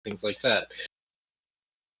things like that.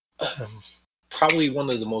 Probably one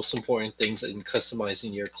of the most important things in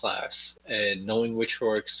customizing your class and knowing which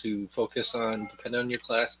heroics to focus on depending on your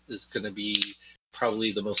class is going to be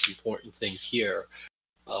probably the most important thing here.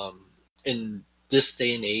 In this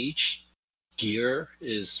day and age, gear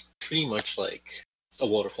is pretty much like a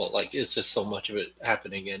waterfall. Like, it's just so much of it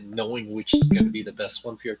happening, and knowing which is going to be the best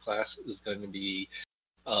one for your class is going to be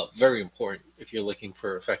very important if you're looking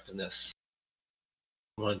for effectiveness.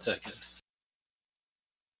 1 second.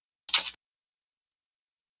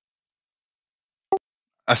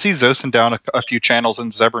 I see Zosin down a few channels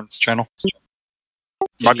in Zebran's channel.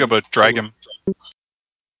 Might be able to drag him.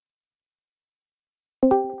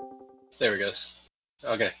 There he goes.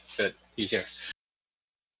 Okay, good. He's here.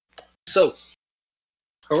 So,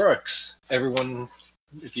 heroics. Everyone,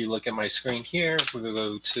 if you look at my screen here, we're going to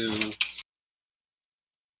go to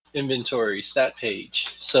inventory, stat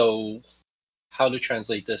page. So, how to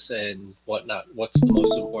translate this and whatnot. What's the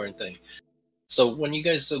most important thing? So, when you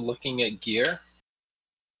guys are looking at gear,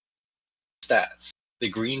 stats, the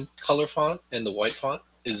green color font and the white font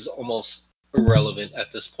is almost irrelevant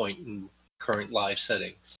at this point in current live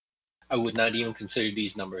settings. I would not even consider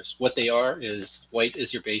these numbers. What they are is white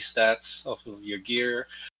is your base stats off of your gear.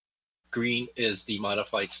 Green is the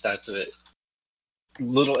modified stats of it.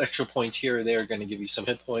 Little extra points here or there are going to give you some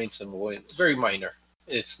hit points and very minor.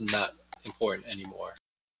 It's not important anymore.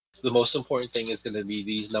 The most important thing is going to be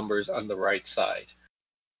these numbers on the right side.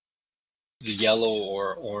 The yellow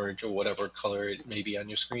or orange or whatever color it may be on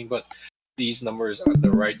your screen, but these numbers on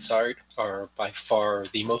the right side are by far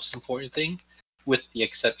the most important thing, with the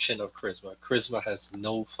exception of Charisma. Charisma has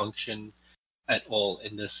no function at all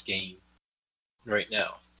in this game right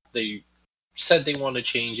now. They said they want to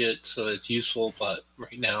change it so it's useful, but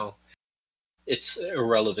right now it's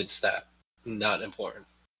irrelevant stat, not important.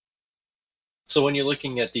 So when you're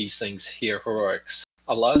looking at these things here, heroics,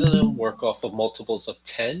 a lot of them work off of multiples of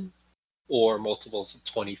 10 or multiples of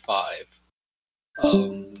 25.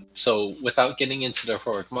 So without getting into the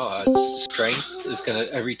heroic mods, strength is gonna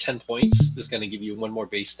every 10 points is gonna give you 1 more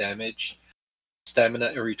base damage.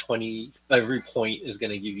 Stamina every point is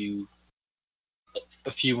gonna give you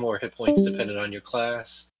a few more hit points depending on your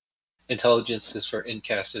class. Intelligence is for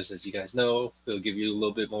incasters, as you guys know. It'll give you a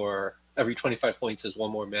little bit more. Every 25 points is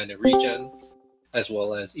 1 more mana regen, as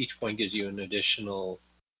well as each point gives you an additional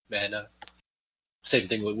mana. Same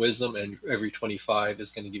thing with wisdom, and every 25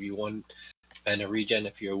 is going to give you 1 mana regen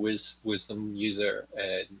if you're a wisdom user,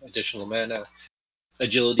 and additional mana.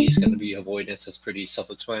 Agility is going to be avoidance. That's pretty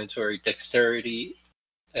self-explanatory. Dexterity,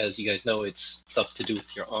 as you guys know, it's stuff to do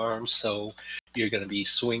with your arms, so you're going to be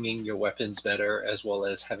swinging your weapons better, as well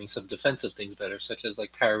as having some defensive things better, such as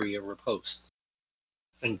like parry or riposte.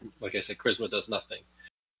 And like I said, charisma does nothing.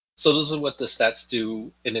 So those are what the stats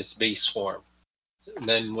do in its base form. And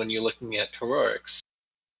then when you're looking at heroics,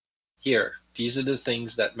 here, these are the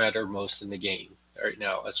things that matter most in the game right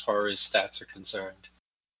now as far as stats are concerned.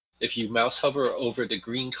 If you mouse hover over the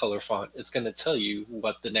green color font, it's going to tell you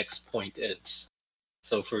what the next point is.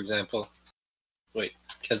 So for example, wait,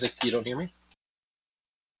 Kezik, you don't hear me?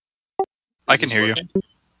 I can hear you.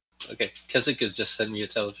 Okay, Kezik is just sending me a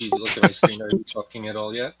tell. If you look at my screen, are you talking at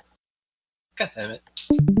all yet? God damn it.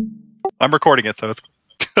 I'm recording it, so it's...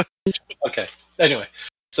 Okay, anyway.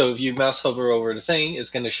 So if you mouse hover over the thing,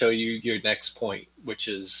 it's going to show you your next point, which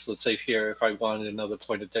is, let's say here, if I wanted another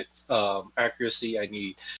point of accuracy, I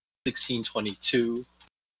need 1622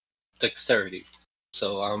 dexterity.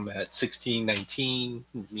 So I'm at 1619,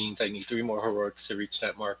 means I need 3 more heroics to reach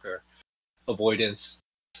that marker. Avoidance,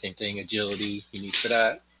 same thing, agility, you need for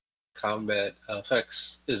that. Combat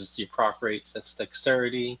effects is your proc rates, that's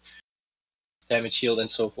dexterity, damage shield, and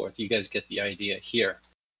so forth. You guys get the idea here.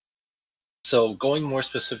 So going more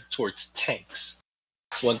specific towards tanks,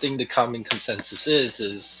 one thing the common consensus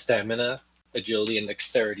is stamina, agility, and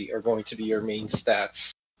dexterity are going to be your main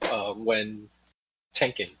stats when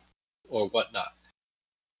tanking or whatnot.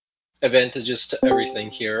 Advantages to everything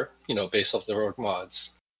here, based off the heroic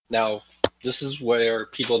mods. Now, this is where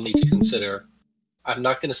people need to consider, I'm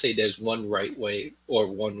not going to say there's one right way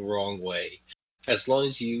or one wrong way. As long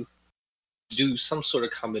as you do some sort of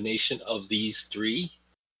combination of these 3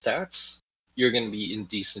 stats, you're going to be in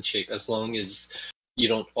decent shape, as long as you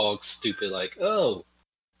don't aug stupid like, oh,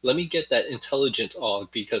 let me get that intelligent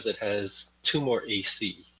aug because it has 2 more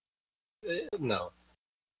AC. No.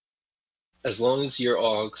 As long as your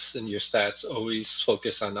augs and your stats always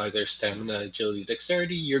focus on either stamina, agility,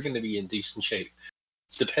 dexterity, you're going to be in decent shape.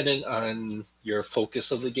 Depending on your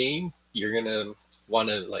focus of the game, you're going to want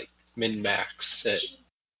to like min-max it.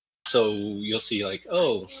 So you'll see like,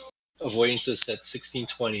 oh, avoidance is at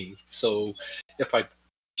 1620. So if I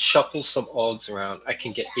shuffle some odds around, I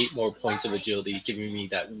can get 8 more points of agility, giving me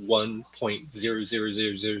that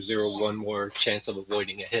 1.000001 more chance of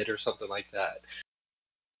avoiding a hit or something like that.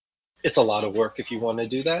 It's a lot of work if you want to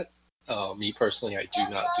do that. Me personally, I do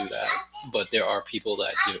not do that, but there are people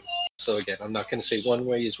that do. So again, I'm not going to say one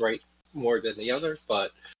way is right more than the other,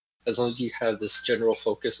 but as long as you have this general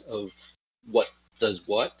focus of what does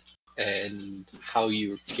what and how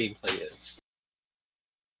your gameplay is.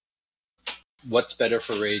 What's better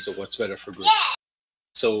for raids or what's better for groups.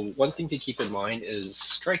 So one thing to keep in mind is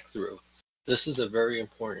strike through. This is a very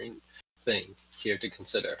important thing here to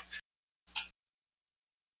consider.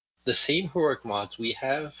 The same heroic mods we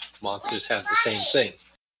have, monsters have the same thing.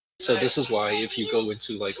 So this is why if you go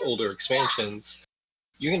into like older expansions,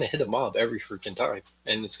 you're gonna hit a mob every freaking time,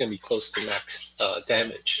 and it's gonna be close to max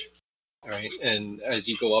damage. All right, and as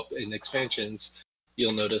you go up in expansions,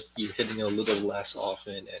 you'll notice you're hitting a little less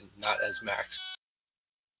often and not as max.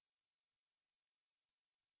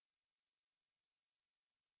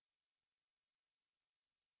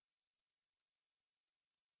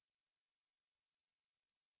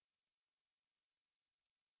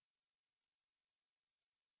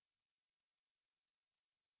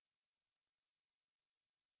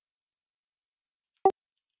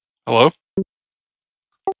 Hello?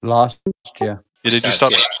 Lost you. Yeah, did you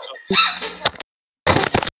stop?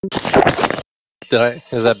 Did I?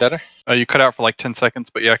 Is that better? You cut out for like 10 seconds,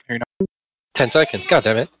 but yeah, I can hear you now. 10 seconds. God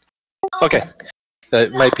damn it. Okay.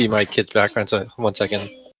 That might be my kid's background, so 1 second.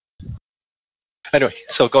 Anyway,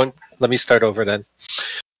 so let me start over then.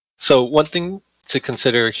 So one thing to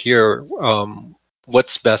consider here,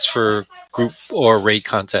 what's best for group or raid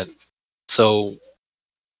content. So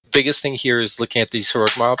biggest thing here is looking at these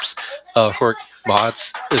heroic mods,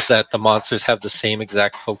 is that the monsters have the same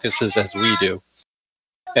exact focuses as we do.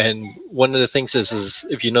 And one of the things is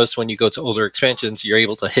if you notice when you go to older expansions, you're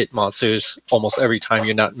able to hit monsters almost every time.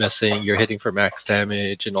 You're not missing, you're hitting for max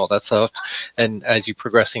damage and all that stuff. And as you're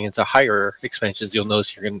progressing into higher expansions, you'll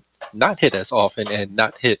notice you're going to not hit as often and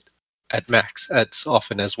not hit at max as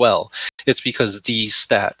often as well. It's because these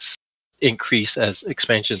stats increase as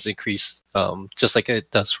expansions increase, just like it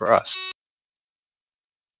does for us.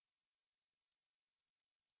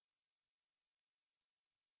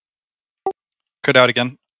 Cut out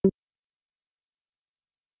again.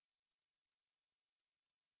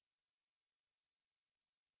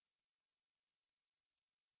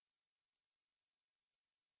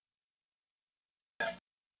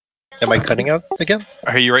 Am I cutting out again?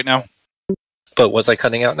 I hear you right now. But was I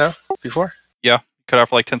cutting out now before? Yeah, cut out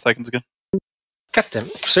for like 10 seconds again. God damn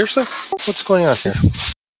it. Seriously? What's going on here?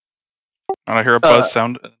 And I hear a buzz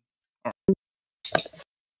sound.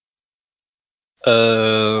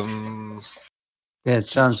 Yeah, it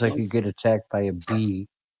sounds like you get attacked by a bee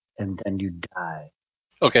and then you die.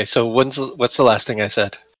 Okay, so what's the last thing I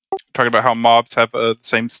said? Talking about how mobs have the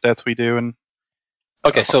same stats we do, and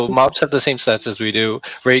Okay, so mobs have the same stats as we do.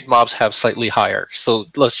 Raid mobs have slightly higher. So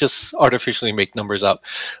let's just artificially make numbers up.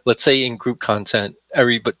 Let's say in group content,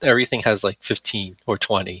 everything has like 15 or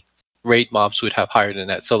 20. Raid mobs would have higher than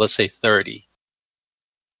that. So let's say 30.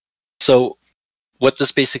 So what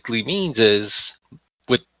this basically means is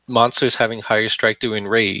with monsters having higher strike through in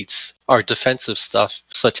raids, our defensive stuff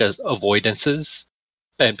such as avoidances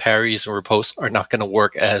and parries and riposte are not going to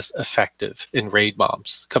work as effective in raid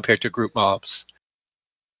mobs compared to group mobs.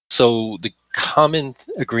 So the common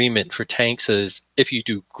agreement for tanks is if you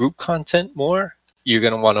do group content more, you're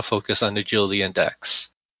going to want to focus on agility and dex,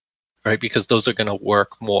 right? Because those are going to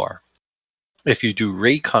work more. If you do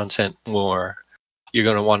raid content more, you're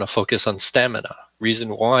going to want to focus on stamina. Reason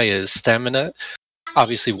why is stamina,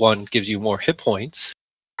 obviously one, gives you more hit points,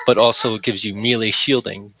 but also gives you melee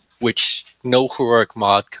shielding, which no heroic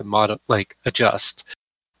mod can adjust.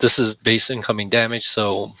 This is base incoming damage,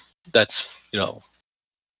 so that's,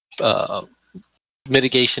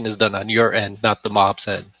 mitigation is done on your end, not the mob's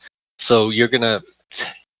end. So you're gonna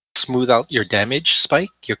smooth out your damage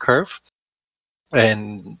spike, your curve,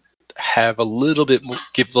 and have give a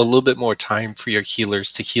little bit more time for your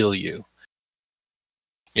healers to heal you.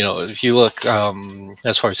 If you look,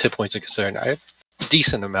 as far as hit points are concerned, I have a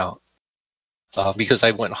decent amount because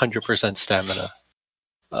I went 100% stamina.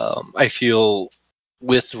 I feel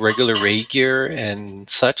with regular raid gear and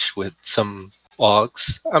such, with some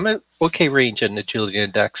logs, I'm at okay range in agility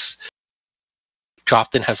index.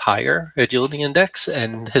 Dropton has higher agility index,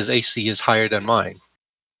 and his AC is higher than mine.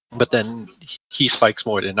 But then he spikes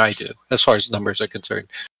more than I do, as far as numbers are concerned.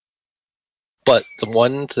 But the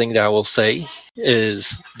one thing that I will say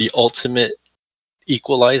is the ultimate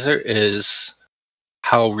equalizer is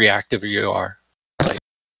how reactive you are. Like,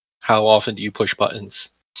 how often do you push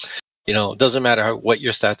buttons? You know, it doesn't matter what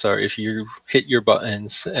your stats are. If you hit your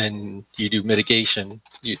buttons and you do mitigation,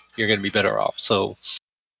 you're going to be better off. So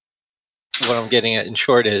what I'm getting at in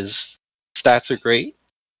short is stats are great.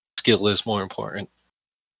 Skill is more important.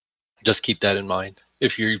 Just keep that in mind.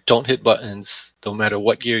 If you don't hit buttons, no matter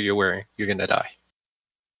what gear you're wearing, you're going to die.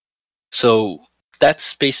 So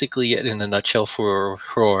that's basically it in a nutshell for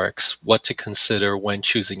heroics, what to consider when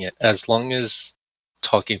choosing it. As long as,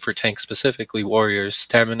 talking for tank specifically, warriors,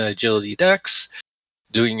 stamina, agility, dex,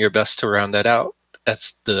 doing your best to round that out,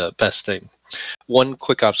 that's the best thing. One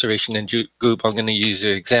quick observation, and Goob, I'm going to use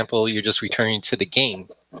your example. You're just returning to the game.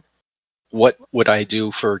 What would I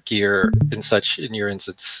do for gear and such in your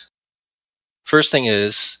instance? First thing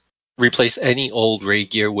is, replace any old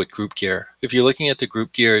raid gear with group gear. If you're looking at the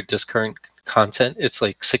group gear, this current content, it's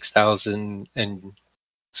like 6,000 and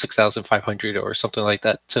 6,500 or something like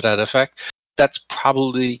that to that effect. That's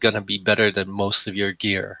probably going to be better than most of your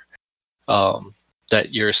gear that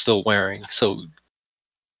you're still wearing. So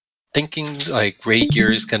thinking like raid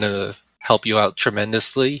gear is going to help you out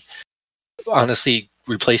tremendously. Honestly,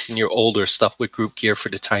 replacing your older stuff with group gear for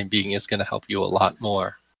the time being is going to help you a lot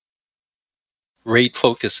more. Raid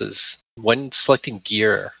focuses. When selecting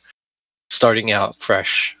gear, starting out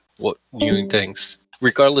fresh, what new things,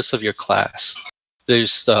 regardless of your class,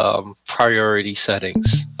 there's priority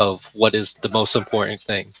settings of what is the most important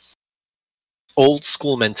thing. Old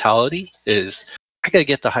school mentality is, I gotta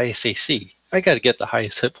get the highest AC. I gotta get the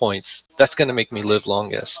highest hit points. That's gonna make me live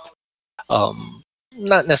longest.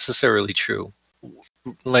 Not necessarily true.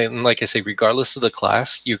 Like I say, regardless of the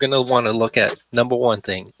class, you're gonna want to look at number one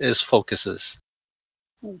thing is focuses.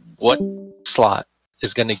 What slot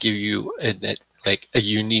is gonna give you a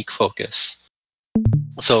unique focus?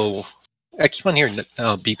 So I keep on hearing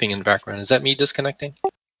beeping in the background. Is that me disconnecting?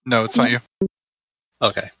 No, it's not you.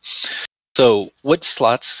 Okay. So what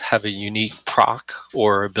slots have a unique proc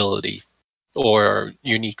or ability or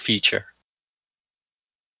unique feature?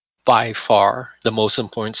 By far, the most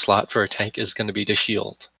important slot for a tank is going to be the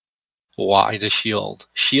shield. Why the shield?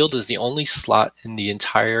 Shield is the only slot in the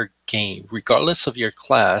entire game, regardless of your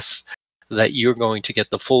class, that you're going to get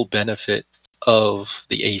the full benefit of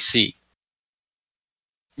the AC.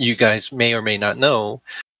 You guys may or may not know,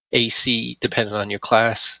 AC, depending on your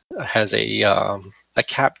class, has a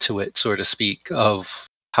cap to it, so to speak, of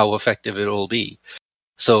how effective it will be.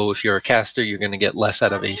 So if you're a caster, you're going to get less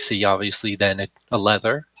out of AC, obviously, than a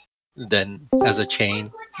leather, than as a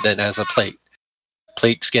chain, than as a plate.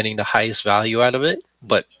 Plate's getting the highest value out of it,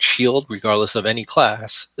 but shield, regardless of any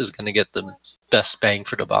class, is going to get the best bang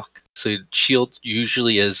for the buck. So shield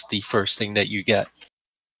usually is the first thing that you get.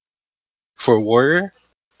 For warrior,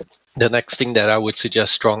 the next thing that I would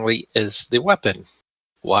suggest strongly is the weapon.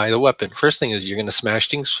 Why the weapon? First thing is you're going to smash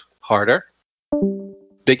things harder.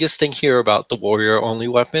 Biggest thing here about the warrior only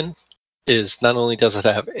weapon is not only does it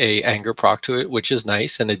have a anger proc to it, which is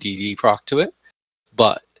nice, and a DD proc to it,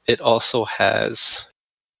 but it also has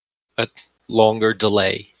a longer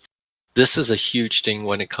delay. This is a huge thing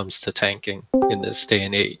when it comes to tanking in this day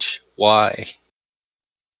and age. Why?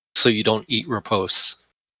 So you don't eat riposte.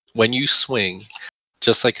 When you swing,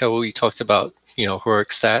 just like how we talked about, heroic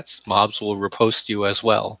stats, mobs will riposte you as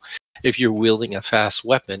well. If you're wielding a fast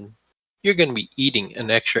weapon, you're going to be eating an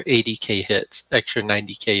extra 80k hits, extra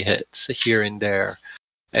 90k hits here and there,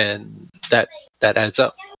 and that adds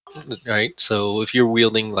up, right? So if you're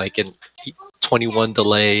wielding like a 21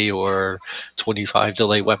 delay or 25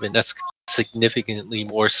 delay weapon, that's significantly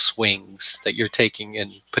more swings that you're taking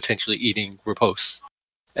and potentially eating riposte,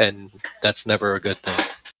 and that's never a good thing.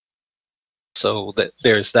 So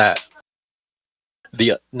there's that.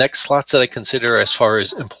 The next slots that I consider as far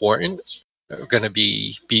as important are going to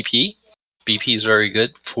be BP. BP is very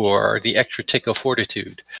good for the extra tick of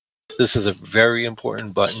fortitude. This is a very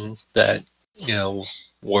important button that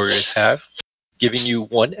warriors have, giving you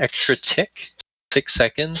one extra tick, 6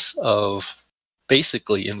 seconds of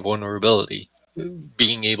basically invulnerability,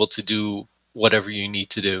 being able to do whatever you need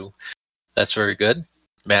to do. That's very good.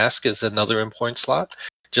 Mask is another important slot,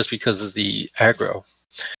 just because of the aggro.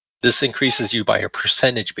 This increases you by a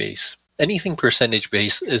percentage base. Anything percentage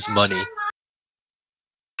base is money.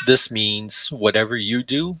 This means whatever you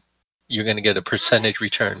do, you're going to get a percentage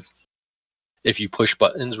return. If you push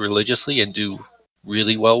buttons religiously and do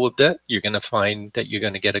really well with that, you're going to find that you're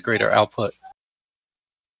going to get a greater output.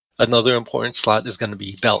 Another important slot is going to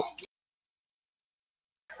be belt.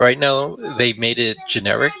 Right now, they made it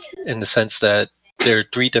generic in the sense that there are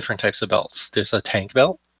 3 different types of belts. There's a tank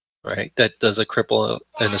belt, right, that does a cripple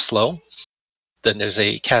and a slow. Then there's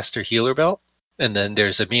a caster healer belt, and then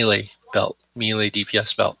there's a melee belt, melee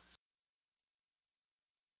DPS belt.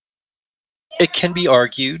 It can be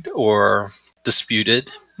argued or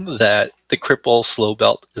disputed that the cripple slow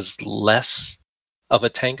belt is less of a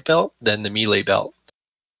tank belt than the melee belt.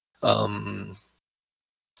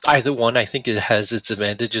 Either one, I think it has its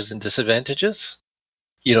advantages and disadvantages.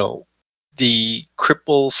 You know, the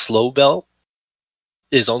cripple slow belt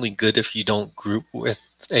is only good if you don't group with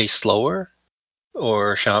a slower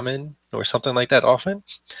or shaman or something like that often.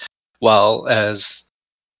 While as,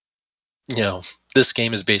 you know, this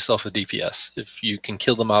game is based off of DPS. If you can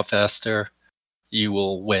kill the mob faster, you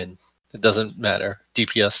will win. It doesn't matter.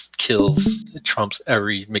 DPS kills, it trumps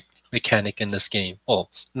every mechanic in this game. Well,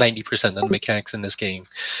 90% of the mechanics in this game.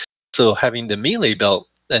 So having the melee belt,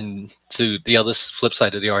 and to the other flip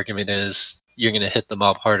side of the argument is you're going to hit the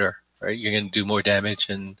mob harder, right? You're going to do more damage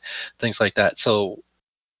and things like that. So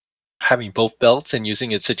having both belts and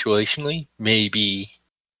using it situationally may be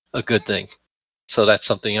a good thing. So that's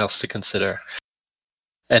something else to consider.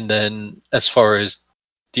 And then as far as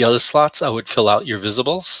the other slots, I would fill out your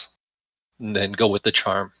visibles and then go with the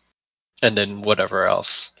charm and then whatever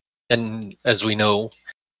else. And as we know,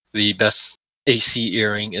 the best AC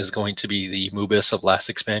earring is going to be the Mubis of last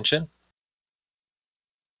expansion.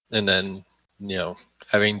 And then, you know,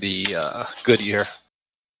 having the good ear,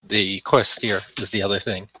 the quest ear is the other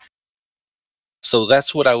thing. So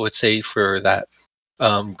that's what I would say for that.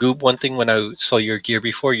 Goob, one thing when I saw your gear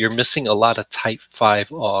before, you're missing a lot of Type 5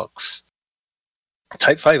 Augs.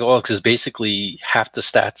 Type 5 Augs is basically half the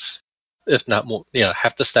stats, if not more, yeah,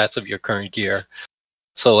 half the stats of your current gear.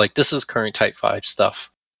 So like this is current Type 5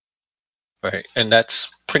 stuff, right? And that's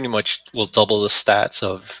pretty much will double the stats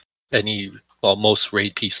of any, well, most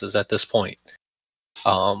raid pieces at this point.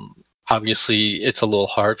 Obviously, it's a little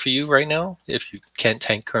hard for you right now if you can't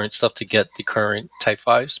tank current stuff to get the current Type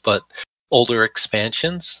 5s, but older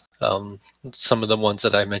expansions, some of the ones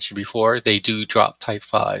that I mentioned before, they do drop Type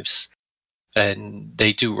 5s. And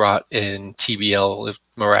they do rot in TBL with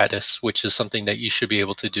Moratis, which is something that you should be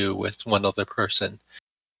able to do with one other person.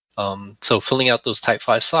 So filling out those Type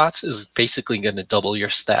 5 slots is basically going to double your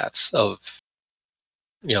stats of,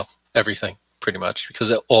 you know, everything, pretty much,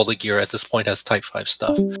 because all the gear at this point has Type 5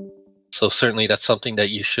 stuff. So certainly that's something that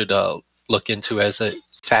you should look into as a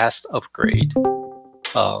fast upgrade.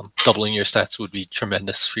 Doubling your stats would be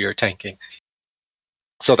tremendous for your tanking.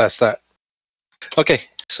 So that's that. Okay,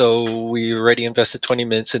 so we already invested 20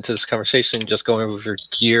 minutes into this conversation, just going over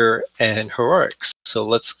gear and heroics. So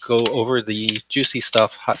let's go over the juicy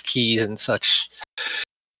stuff, hotkeys and such.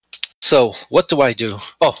 So what do I do?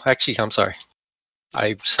 Oh, actually, I'm sorry.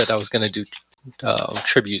 I said I was going to do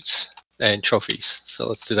tributes and trophies. So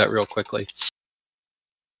let's do that real quickly.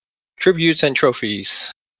 Tributes and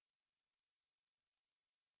trophies.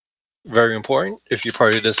 Very important. If you're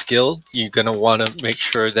part of this guild, you're going to want to make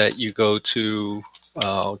sure that you go to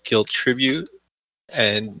guild tribute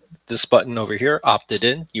and this button over here, opted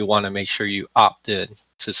in. You want to make sure you opt in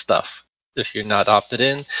to stuff. If you're not opted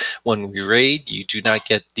in, when we raid, you do not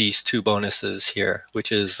get these two bonuses here,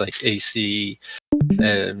 which is like AC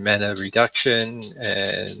and mana reduction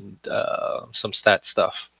and some stat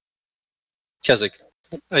stuff. Kezik,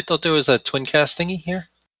 I thought there was a twin cast thingy here.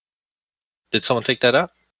 Did someone take that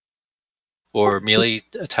up? Or melee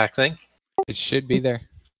attack thing? It should be there.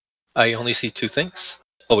 I only see two things.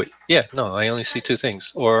 Oh wait, yeah, no, I only see two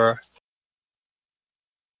things. Or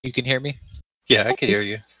You can hear me? yeah, I could hear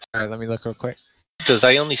you. All right, let me look real quick. Because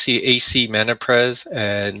I only see AC, mana pres,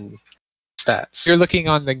 and stats. You're looking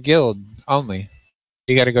on the guild only.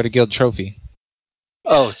 You got to go to guild trophy.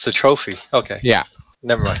 Oh, it's a trophy. Okay. Yeah.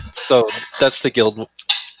 Never mind. So that's the guild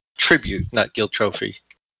tribute, not guild trophy.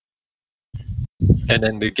 And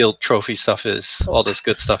then the guild trophy stuff is all this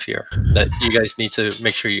good stuff here that you guys need to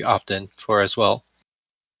make sure you opt in for as well.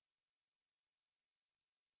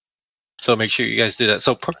 So make sure you guys do that.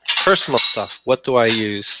 So personal stuff, what do I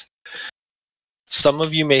use? Some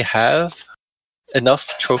of you may have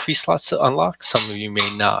enough trophy slots to unlock. Some of you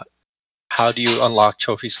may not. How do you unlock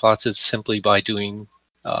trophy slots? Is simply by doing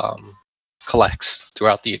collects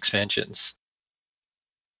throughout the expansions.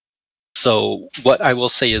 So what I will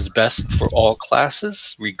say is best for all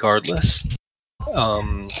classes, regardless.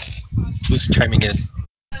 Who's chiming in?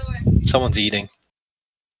 Someone's eating.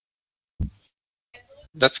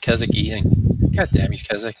 That's Kezik eating. God damn you,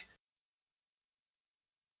 Kezik.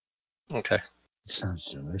 Okay.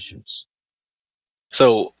 Sounds delicious.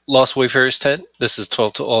 So, Lost Wayfarer's Tent. This is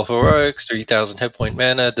 12 to all heroics, 3,000 hit point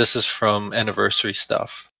mana. This is from anniversary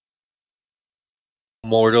stuff.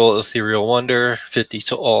 Mortal Ethereal Wonder, 50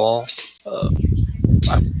 to all.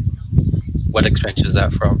 What expansion is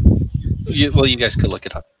that from? well, you guys could look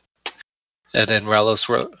it up. And then Ralos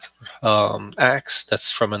Axe,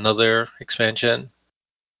 that's from another expansion.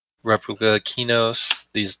 Replica Kinos,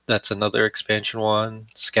 that's another expansion one.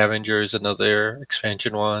 Scavenger is another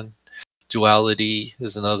expansion one. Duality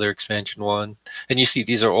is another expansion one. And you see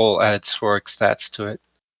these are all adds for stats to it.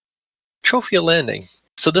 Trophy of Landing.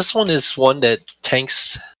 So this one is one that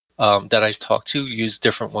tanks that I've talked to use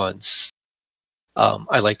different ones.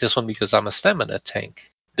 I like this one because I'm a stamina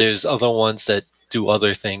tank. There's other ones that do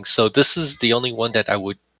other things. So this is the only one that I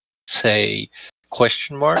would say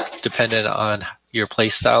question mark, depending on your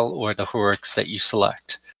playstyle or the heroics that you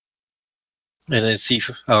select. And then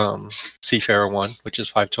Seafarer 1, which is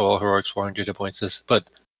 5 to all heroics, 400 hit points, but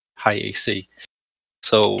high AC.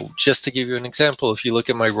 So just to give you an example, if you look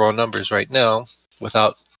at my raw numbers right now,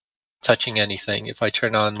 without touching anything, if I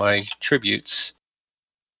turn on my tributes,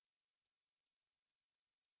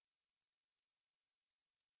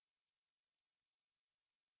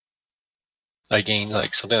 I gain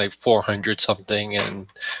like something like 400 something and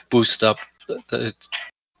boost up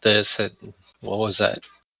this and what was that?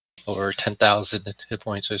 Over 10,000 hit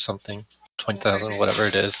points or something, 20,000, whatever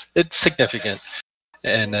it is. It's significant.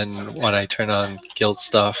 And then when I turn on guild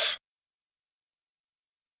stuff,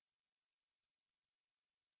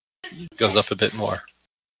 it goes up a bit more.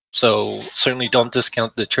 So certainly don't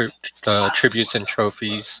discount the tributes and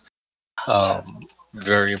trophies.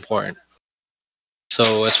 Very important.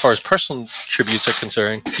 So as far as personal tributes are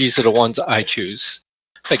concerned, these are the ones I choose.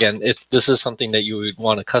 Again, this is something that you would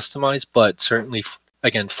want to customize, but certainly,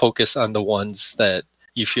 again, focus on the ones that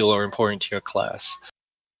you feel are important to your class.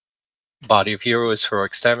 Body of Hero is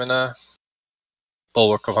heroic stamina.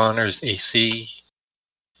 Bulwark of Honor is AC.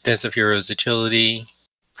 Dance of Hero is agility.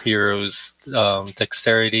 Heroes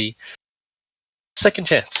dexterity. Second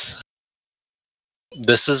Chance.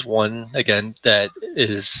 This is one, again, that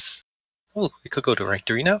is... Oh, it could go to rank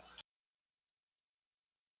 3 now?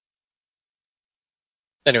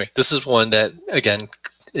 Anyway, this is one that, again,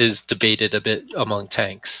 is debated a bit among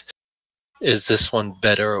tanks. Is this one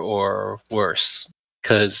better or worse?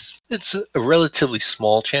 Because it's a relatively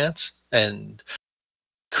small chance, and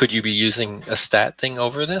could you be using a stat thing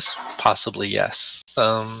over this? Possibly, yes.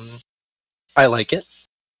 I like it.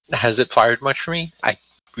 Has it fired much for me? I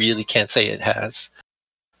really can't say it has.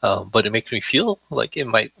 But it makes me feel like it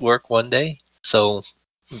might work one day. So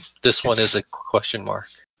this one is a question mark.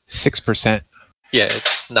 6%. Yeah,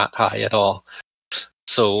 it's not high at all.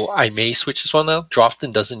 So I may switch this one out.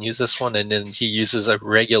 Drofton doesn't use this one, and then he uses a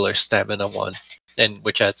regular stamina one, and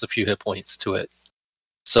which adds a few hit points to it.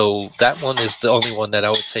 So that one is the only one that I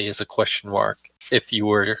would say is a question mark if you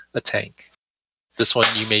were a tank. This one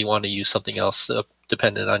you may want to use something else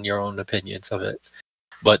depending on your own opinions of it.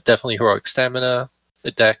 But definitely heroic stamina,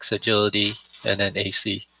 dex, agility, and then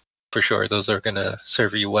AC. For sure, those are going to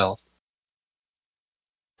serve you well.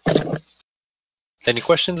 Any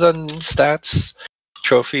questions on stats,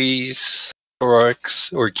 trophies,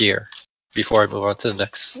 heroics, or gear before I move on to the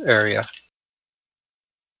next area?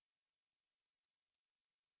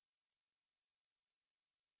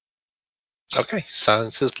 Okay,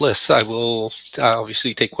 silence is bliss. I will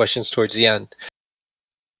obviously take questions towards the end.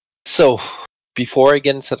 So, before I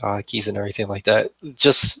get into the hotkeys and everything like that,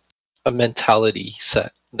 just a mentality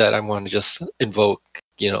set that I want to just invoke,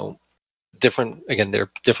 different, again, there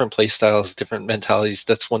are different play styles, different mentalities.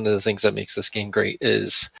 That's one of the things that makes this game great,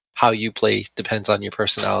 is how you play depends on your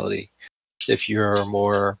personality. If you're a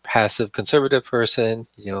more passive conservative person,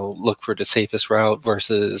 look for the safest route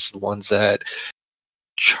versus ones that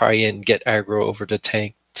try and get aggro over the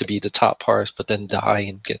tank to be the top parts, but then die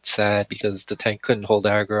and get sad because the tank couldn't hold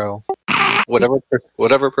aggro.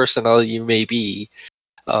 Whatever personality you may be,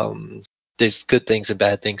 there's good things and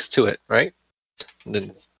bad things to it, right? And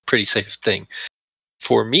then pretty safe thing.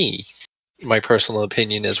 For me, my personal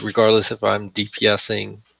opinion is, regardless if I'm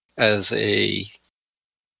DPSing as a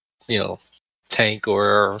tank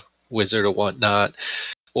or wizard or whatnot,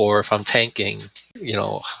 or if I'm tanking,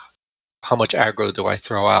 how much aggro do I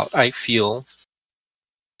throw out? I feel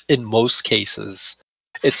in most cases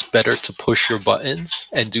it's better to push your buttons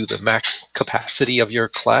and do the max capacity of your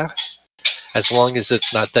class, as long as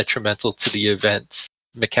it's not detrimental to the event's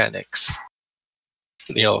mechanics.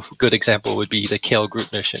 A good example would be the Kale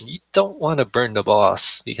group mission. You don't want to burn the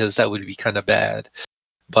boss because that would be kind of bad.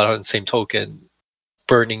 But on the same token,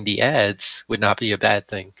 burning the ads would not be a bad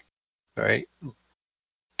thing, right?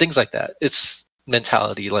 Things like that. It's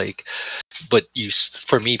mentality, but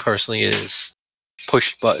for me personally, is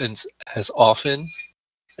push buttons as often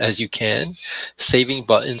as you can, saving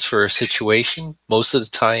buttons for a situation most of the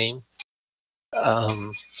time.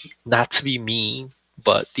 Not to be mean,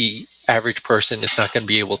 but the average person is not going to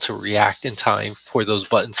be able to react in time for those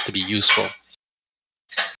buttons to be useful.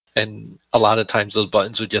 And a lot of times those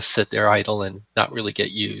buttons would just sit there idle and not really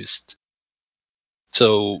get used.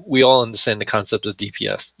 So we all understand the concept of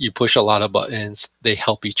DPS. You push a lot of buttons, they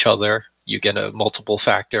help each other. You get a multiple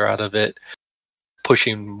factor out of it.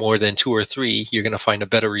 Pushing more than 2 or 3, you're going to find a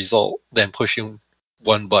better result than pushing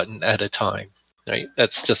one button at a time. Right?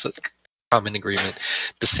 That's just a common agreement.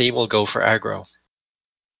 The same will go for aggro.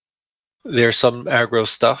 There's some aggro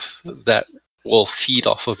stuff that will feed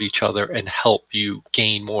off of each other and help you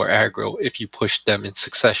gain more aggro if you push them in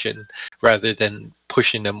succession rather than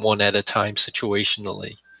pushing them one at a time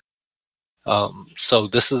situationally. So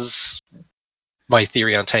this is my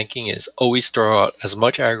theory on tanking: is always throw out as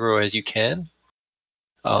much aggro as you can.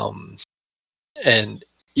 And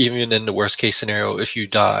even in the worst case scenario, if you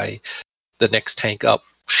die, the next tank up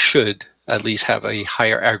should at least have a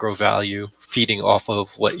higher aggro value feeding off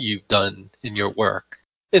of what you've done in your work.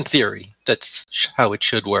 In theory, that's how it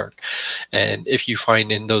should work. And if you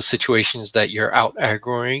find in those situations that you're out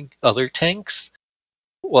aggroing other tanks,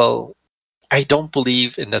 well, I don't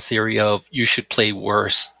believe in the theory of you should play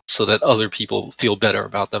worse so that other people feel better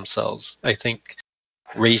about themselves. I think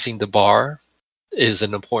raising the bar is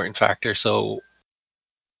an important factor. So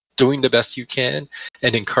doing the best you can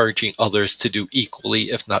and encouraging others to do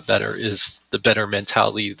equally, if not better, is the better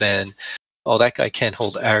mentality than, oh, that guy can't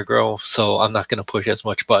hold aggro, so I'm not going to push as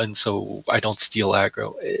much button so I don't steal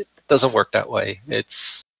aggro. It doesn't work that way.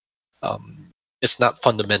 It's not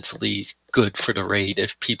fundamentally good for the raid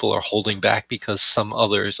if people are holding back because some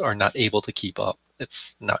others are not able to keep up.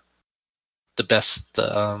 It's not the best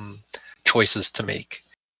choices to make.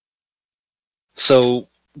 So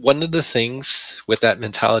one of the things with that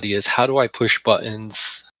mentality is, how do I push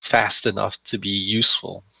buttons fast enough to be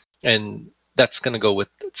useful? And that's going to go with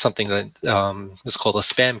something that is called a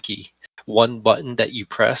spam key. One button that you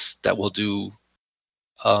press that will do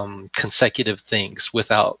consecutive things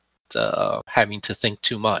without having to think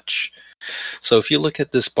too much. So if you look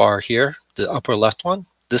at this bar here, the upper left one,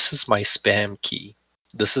 this is my spam key.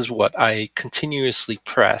 This is what I continuously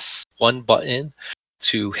press, one button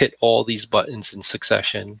to hit all these buttons in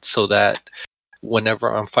succession, so that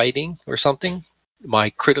whenever I'm fighting or something, my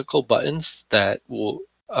critical buttons that will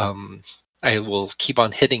I will keep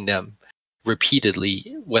on hitting them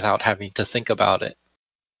repeatedly without having to think about it.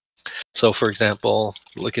 So for example,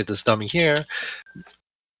 look at this dummy here.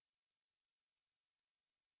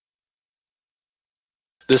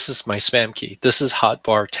 This is my spam key. This is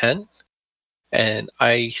hotbar 10, and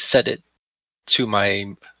I set it to my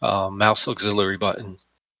mouse auxiliary button,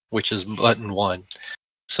 which is button 1.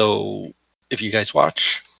 So if you guys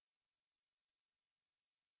watch,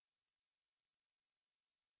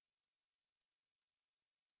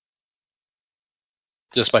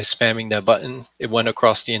 just by spamming that button, it went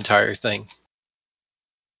across the entire thing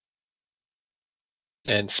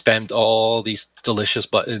and spammed all these delicious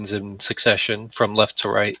buttons in succession from left to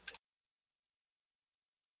right,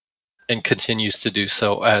 and continues to do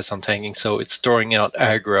so as I'm tanking. So it's throwing out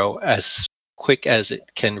aggro as quick as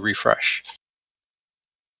it can refresh.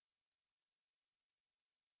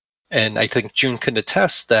 And I think June can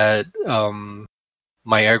attest that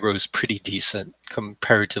my aggro is pretty decent,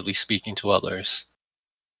 comparatively speaking, to others.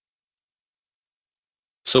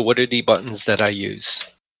 So what are the buttons that I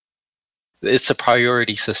use? It's a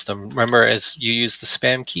priority system. Remember, as you use the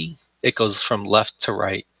spam key, it goes from left to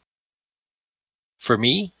right. For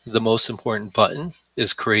me, the most important button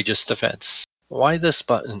is Courageous Defense. Why this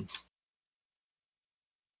button?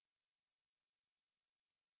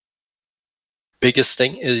 Biggest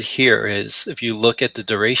thing here is if you look at the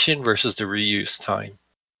duration versus the reuse time.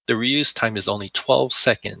 The reuse time is only 12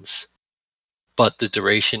 seconds, but the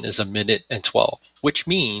duration is 1 minute and 12, which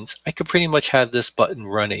means I could pretty much have this button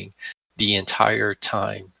running the entire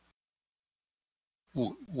time,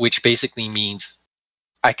 which basically means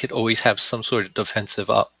I could always have some sort of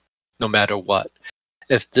defensive up no matter what.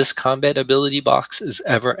 If this combat ability box is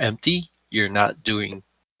ever empty, you're not doing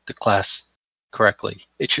the class correctly.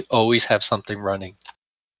 It should always have something running.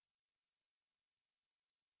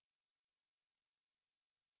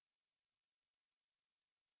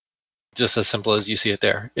 Just as simple as you see it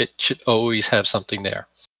there. It should always have something there.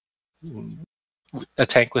 A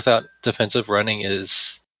tank without defensive running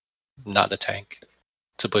is not a tank,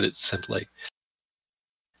 to put it simply.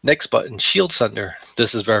 Next button, Shield Sunder.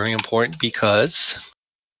 This is very important because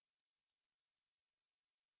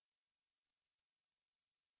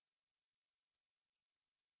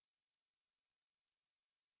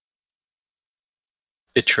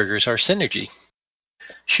it triggers our synergy.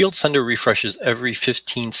 Shield Sunder refreshes every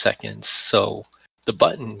 15 seconds, so the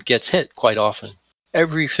button gets hit quite often.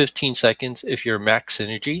 Every 15 seconds, if your max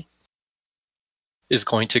synergy is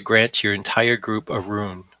going to grant your entire group a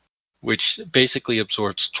rune, which basically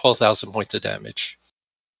absorbs 12,000 points of damage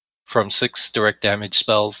from 6 direct damage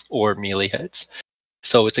spells or melee hits.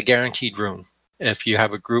 So it's a guaranteed rune. If you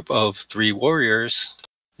have a group of 3 warriors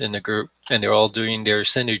in the group and they're all doing their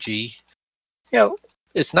synergy,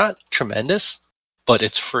 it's not tremendous, but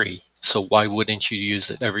it's free. So why wouldn't you use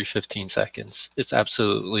it every 15 seconds? It's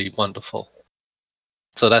absolutely wonderful.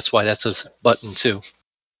 So that's why that's a button 2.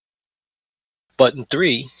 Button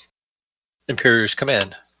 3, Imperior's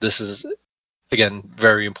Command. This is, again,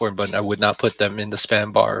 very important button. I would not put them in the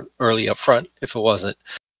spam bar early up front if it wasn't.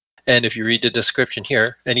 And if you read the description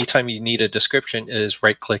here, anytime you need a description, is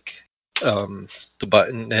right-click the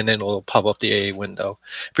button, and then it'll pop up the AA window.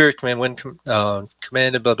 Imperior's Command, when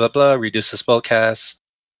commanded, blah, blah, blah, reduces spell cast,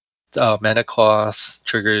 mana cost,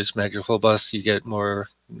 triggers magical busts. You get more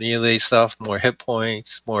melee stuff, more hit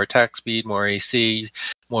points, more attack speed, more AC,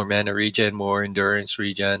 more mana regen, more endurance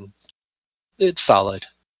regen. It's solid.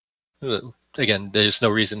 Again, there's no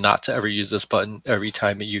reason not to ever use this button every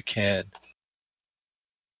time that you can.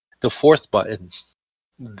 The 4th button,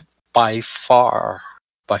 by far,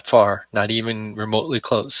 not even remotely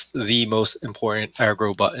close, the most important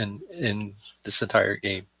aggro button in this entire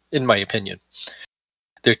game, in my opinion.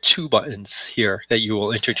 There are 2 buttons here that you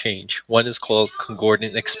will interchange. One is called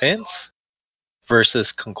Concordant Expanse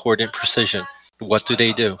versus Concordant Precision. What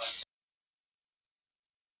do?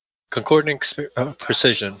 Concordant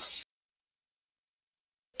Precision.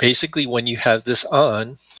 Basically, when you have this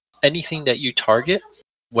on, anything that you target,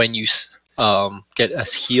 when you get a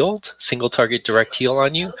healed, single target direct heal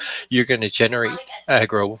on you, you're going to generate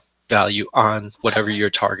aggro value on whatever you're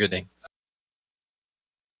targeting.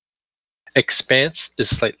 Expanse is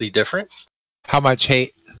slightly different. How much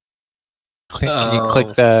hate? Can you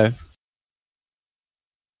click the...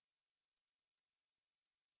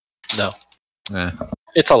 No.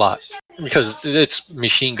 It's a lot because it's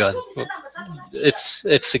machine gun. It's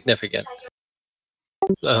significant.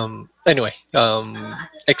 Anyway,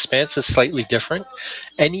 Expanse is slightly different.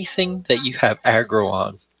 Anything that you have aggro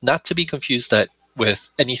on, not to be confused with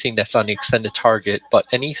anything that's on the extended target, but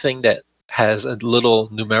anything that has a little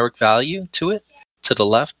numeric value to it, to the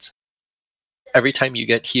left, every time you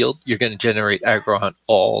get healed, you're going to generate aggro on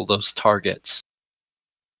all those targets.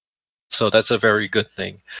 So that's a very good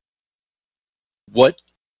thing. What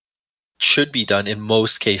should be done in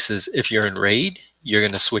most cases, if you're in raid, you're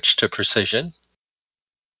going to switch to precision.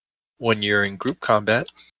 When you're in group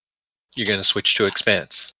combat, you're going to switch to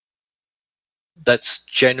expanse. That's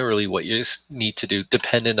generally what you need to do,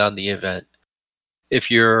 dependent on the event. If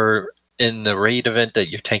you're in the raid event that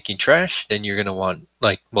you're tanking trash, then you're going to want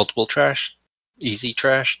like multiple trash, easy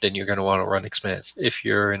trash, then you're going to want to run expanse. If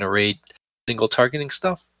you're in a raid single targeting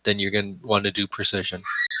stuff, then you're going to want to do precision.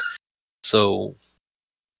 So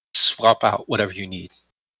swap out whatever you need.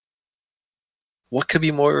 What could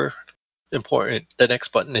be more important? The next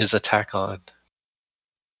button is attack on.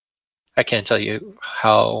 I can't tell you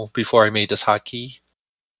how, before I made this hotkey,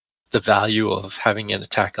 the value of having an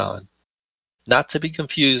attack on. Not to be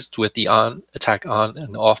confused with the attack on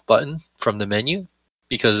and off button from the menu,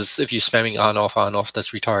 because if you're spamming on, off,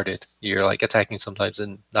 that's retarded. You're like attacking sometimes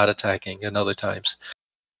and not attacking and other times.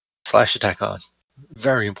 Slash attack on.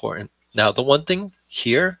 Very important. Now, the one thing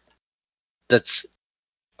here that's,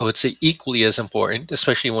 I would say, equally as important,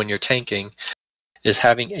 especially when you're tanking, is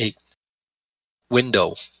having a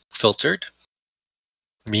window filtered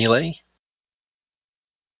melee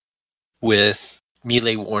with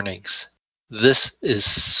melee warnings. This is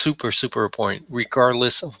super, super important,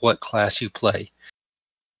 regardless of what class you play.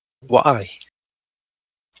 Why?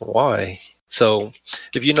 So,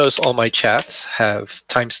 if you notice, all my chats have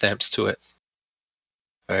timestamps to it.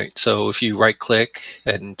 All right, so if you right-click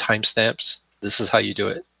and timestamps, this is how you do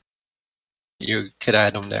it. You could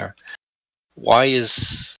add them there. Why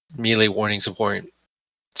is melee warnings important?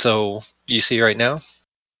 So, you see right now,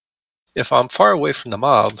 if I'm far away from the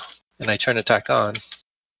mob and I turn attack on,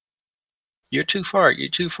 you're too far, you're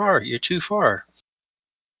too far, you're too far.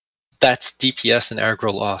 That's DPS and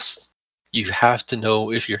aggro loss. You have to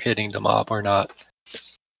know if you're hitting the mob or not.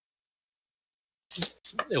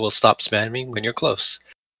 It will stop spamming when you're close.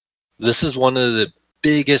 This is one of the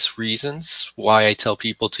biggest reasons why I tell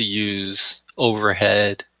people to use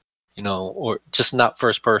overhead, or just not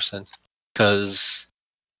first person, because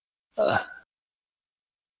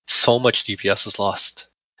so much DPS is lost.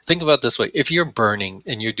 Think about it this way. If you're burning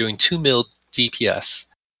and you're doing 2 mil DPS,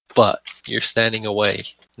 but you're standing away,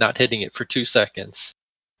 not hitting it for 2 seconds,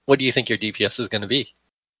 what do you think your DPS is going to be?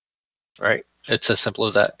 Right? It's as simple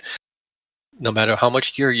as that. No matter how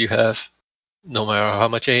much gear you have, no matter how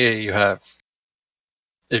much AA you have,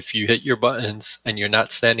 if you hit your buttons and you're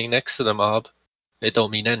not standing next to the mob, it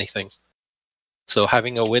don't mean anything. So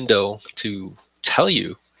having a window to tell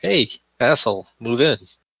you, hey, asshole, move in,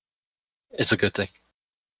 it's a good thing.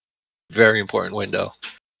 Very important window,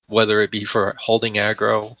 whether it be for holding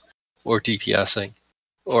aggro or DPSing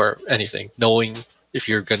or anything. Knowing if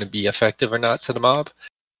you're going to be effective or not to the mob,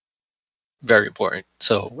 very important.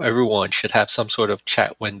 So everyone should have some sort of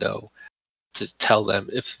chat window to tell them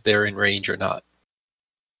if they're in range or not.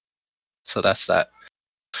 So that's that.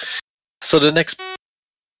 So the next...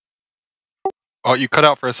 Oh, you cut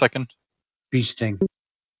out for a second. Feasting.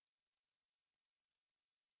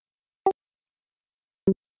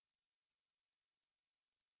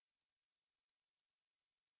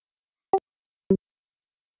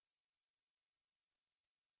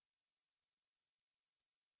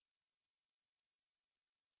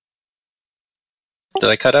 Did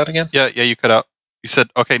I cut out again? Yeah, you cut out. You said,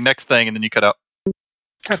 okay, next thing, and then you cut out.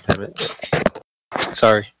 God damn it.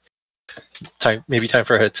 Sorry. Maybe time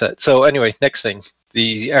for a headset. So anyway, next thing.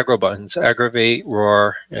 The aggro buttons. Aggravate,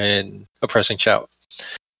 roar, and oppressing shout.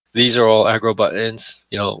 These are all aggro buttons.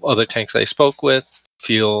 You know, other tanks I spoke with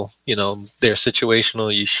feel, you know, they're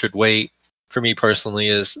situational. You should wait. For me personally,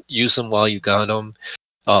 is use them while you got them.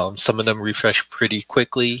 Some of them refresh pretty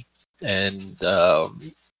quickly, and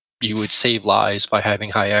you would save lives by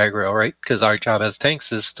having high aggro, right? Because our job as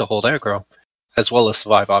tanks is to hold aggro, as well as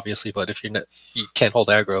survive, obviously. But if you can't hold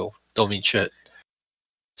aggro, don't mean shit.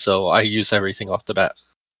 So I use everything off the bat.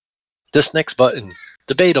 This next button,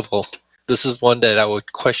 debatable. This is one that I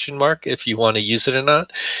would question mark if you want to use it or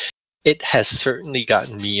not. It has certainly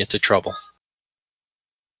gotten me into trouble.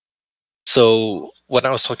 So when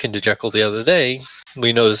I was talking to Jekyll the other day,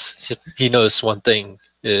 he noticed one thing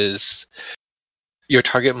is your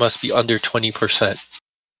target must be under 20%.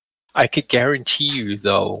 I could guarantee you,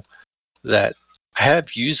 though, that I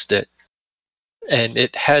have used it, and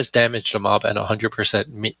it has damaged a mob at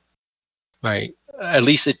 100%. Right? At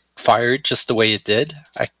least it fired just the way it did.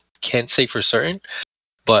 I can't say for certain,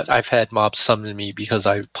 but I've had mobs summon me because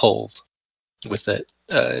I pulled with it.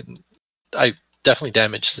 I definitely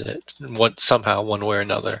damaged it somehow, one way or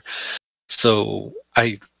another. So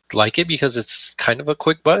I like it because it's kind of a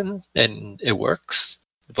quick button and it works.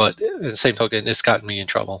 But in the same token, it's gotten me in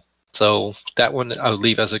trouble. So that one I would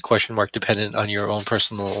leave as a question mark, dependent on your own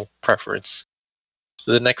personal preference.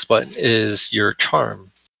 The next button is your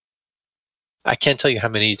charm. I can't tell you how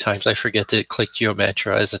many times I forget to click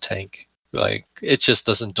Geomantra as a tank. Like, it just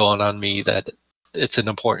doesn't dawn on me that it's an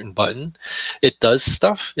important button. It does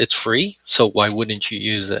stuff. It's free, so why wouldn't you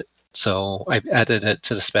use it? So I've added it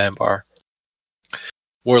to the spam bar.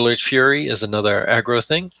 Warlord's Fury is another aggro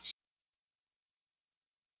thing.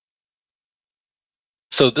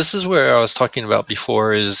 So this is where I was talking about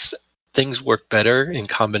before, is things work better in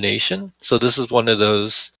combination. So this is one of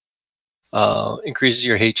those increases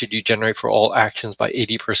your hatred you generate for all actions by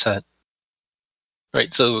 80%.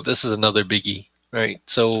 Right, so this is another biggie, right?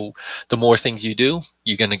 So the more things you do,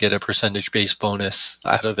 you're going to get a percentage-based bonus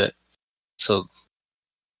out of it. So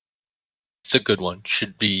it's a good one.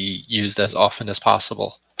 Should be used as often as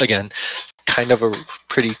possible. Again, kind of a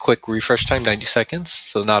pretty quick refresh time, 90 seconds,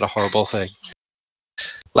 so not a horrible thing.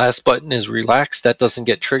 Last button is relax. That doesn't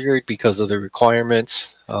get triggered because of the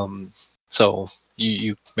requirements. So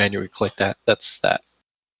you manually click that. That's that.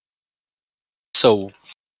 So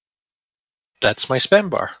that's my spam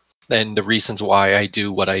bar and the reasons why I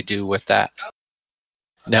do what I do with that.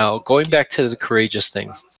 Now, going back to the courageous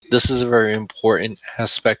thing, this is a very important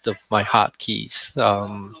aspect of my hotkeys.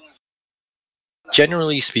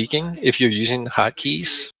 Generally speaking, if you're using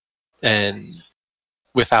hotkeys and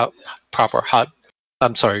without proper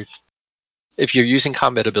if you're using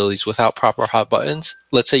combat abilities without proper hot buttons,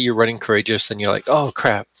 let's say you're running courageous and you're like, oh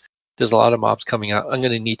crap, there's a lot of mobs coming out, I'm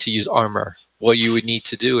going to need to use armor. What you would need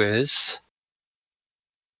to do is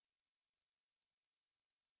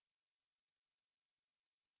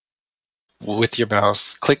with your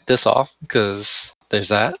mouse, click this off because there's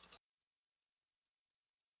that,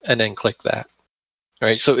 and then click that.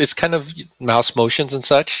 Right, so it's kind of mouse motions and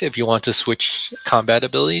such. If you want to switch combat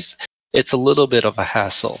abilities, it's a little bit of a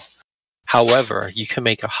hassle. However, you can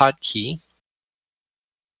make a hotkey.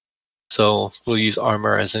 So we'll use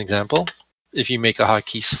armor as an example. If you make a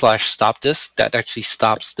hotkey /stop disk, that actually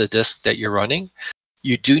stops the disk that you're running.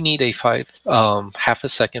 You do need a half a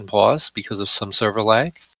second pause because of some server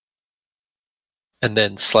lag. And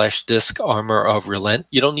then /disk armor of relent.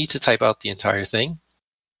 You don't need to type out the entire thing.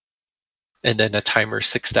 And then a timer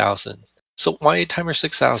 6000. So why a timer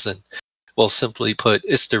 6000? Well, simply put,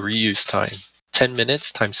 it's the reuse time. 10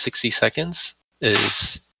 minutes times 60 seconds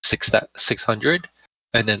is 600,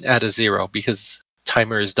 and then add a 0 because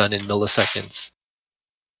timer is done in milliseconds.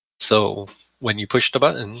 So when you push the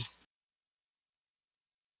button,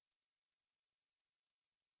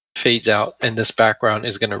 fades out, and this background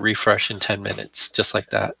is going to refresh in 10 minutes, just like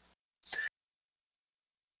that.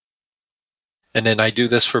 And then I do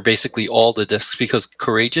this for basically all the discs because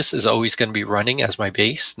Courageous is always going to be running as my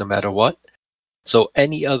base, no matter what. So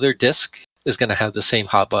any other disc is going to have the same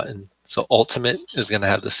hot button. So Ultimate is going to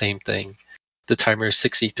have the same thing. The timer is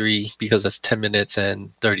 63 because that's 10 minutes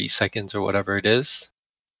and 30 seconds or whatever it is.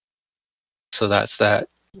 So that's that.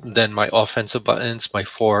 Then my offensive buttons, my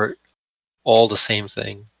fort, all the same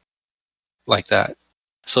thing. Like that.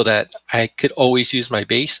 So that I could always use my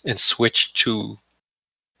base and switch to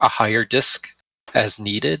a higher disc as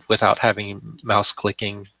needed without having mouse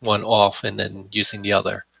clicking one off and then using the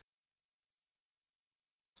other.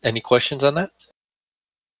 Any questions on that?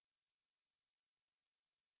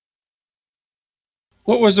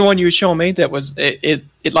 What was the one you were showing me that was it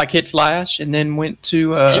like hit flash and then went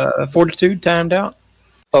to fortitude, timed out?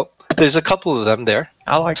 Oh, there's a couple of them there.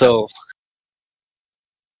 I like so that.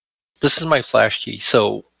 This is my flash key.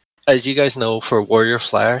 So as you guys know, for Warrior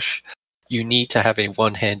Flash, you need to have a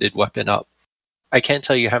one-handed weapon up. I can't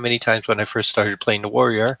tell you how many times when I first started playing the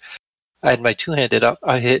Warrior, I had my two-handed up,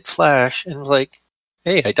 I hit flash, and was like,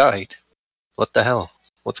 hey, I died. What the hell?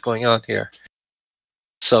 What's going on here?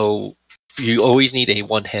 So you always need a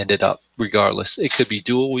one-handed up, regardless. It could be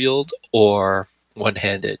dual wield or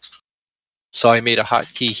one-handed. So I made a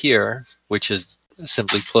hotkey here, which is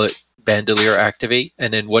simply put Bandolier activate,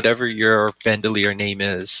 and then whatever your Bandolier name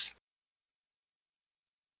is.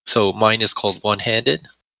 So mine is called one-handed,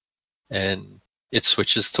 and it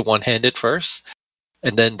switches to one-handed first,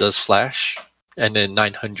 and then does flash, and then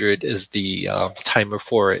 900 is the timer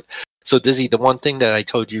for it. So Dizzy, the one thing that I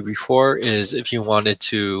told you before is if you wanted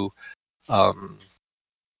to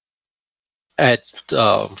add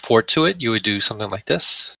fort to it, you would do something like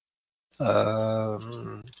this.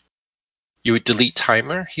 You would delete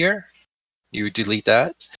timer here. You would delete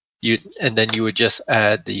that. And then you would just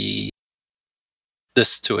add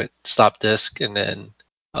this to it, stop disk, and then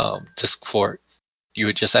disk fort. You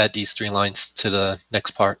would just add these 3 lines to the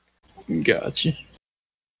next part. Gotcha.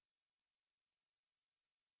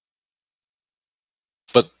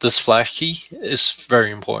 But this flash key is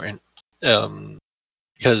very important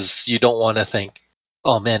because you don't want to think,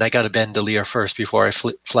 oh man, I got to Bandolier first before I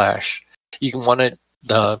flash. You can want to.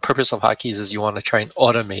 The purpose of hotkeys is you want to try and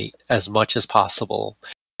automate as much as possible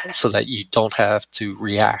so that you don't have to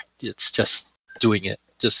react. It's just doing it,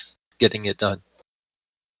 just getting it done.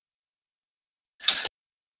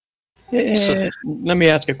 So, let me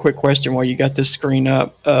ask a quick question while you got this screen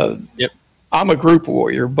up. Yep. I'm a group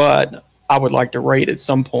warrior, but I would like to raid at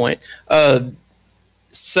some point.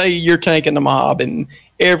 Say you're tanking the mob and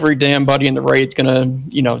every damn buddy in the raid's going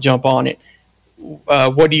to, jump on it.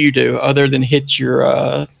 What do you do other than hit your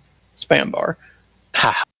spam bar?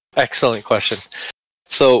 Excellent question.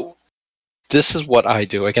 So this is what I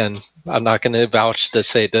do. Again, I'm not going to vouch to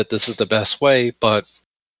say that this is the best way, but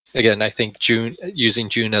again, I think using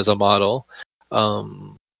June as a model,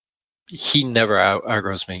 he never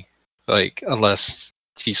aggroes me, unless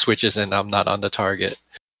he switches and I'm not on the target.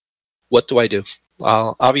 What do I do?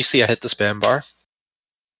 Obviously, I hit the spam bar.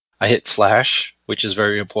 I hit flash, which is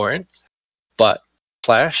very important. But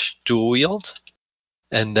flash, dual wield,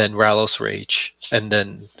 and then Ralos Rage. And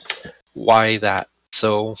then why that?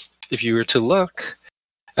 So if you were to look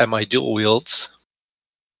at my dual wields,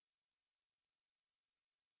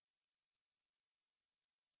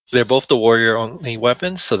 they're both the warrior only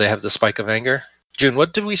weapons, so they have the Spike of Anger. June,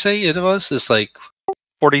 what did we say it was? It's like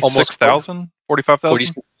 46,000?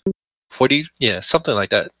 45,000? 40, yeah, something like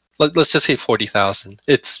that. Let's just say 40,000.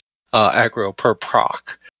 It's aggro per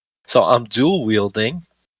proc. So I'm dual wielding.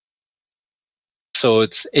 So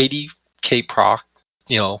it's 80k proc,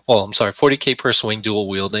 40k per swing dual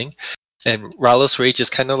wielding. And Ralos Rage is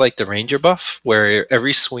kind of like the Ranger buff, where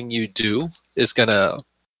every swing you do is going to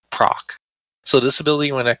proc. So this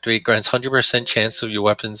ability, when activated, grants 100% chance of your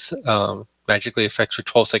weapons magically affects for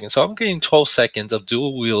 12 seconds. So I'm getting 12 seconds of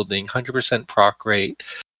dual wielding, 100% proc rate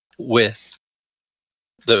with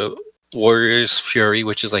the Warrior's Fury,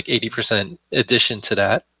 which is like 80% addition to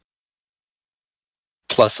that,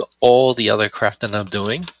 plus all the other crap that I'm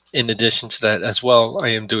doing. In addition to that as well, I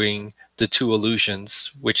am doing the 2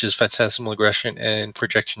 illusions, which is Phantasmal Aggression and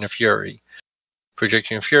Projection of Fury.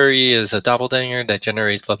 Projection of Fury is a doppelganger that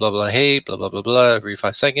generates blah, blah, blah, hate, blah, blah, blah, blah, every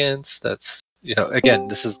 5 seconds. That's, again,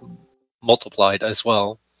 this is multiplied as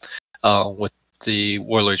well. with the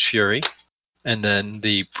Warlord's Fury, and then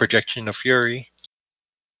the Projection of Fury.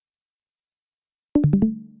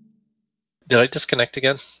 Did I disconnect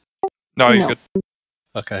again? No, you're No. good.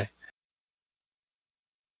 Okay.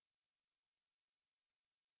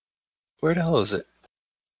 Where the hell is it?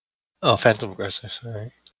 Oh, Phantom Aggressor,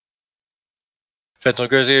 sorry. Phantom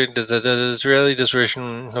Aggressor, this really this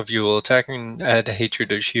version of you will attack and add hatred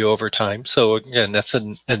to you over time. So again, that's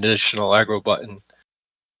an additional aggro button.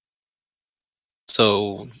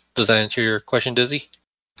 So does that answer your question, Dizzy?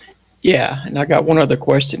 Yeah, and I got one other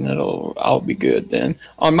question I'll be good then.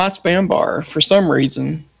 On my spam bar, for some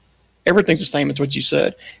reason, everything's the same as what you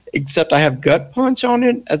said, except I have Gut Punch on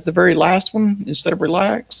it as the very last one instead of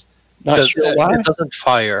Relax. Not sure why. It doesn't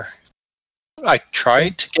fire. I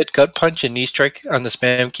tried to get Gut Punch and Knee Strike on the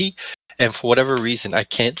spam key, and for whatever reason, I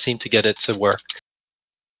can't seem to get it to work.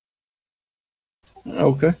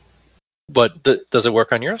 Okay. But does it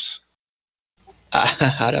work on yours?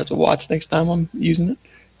 I'd have to watch next time I'm using it.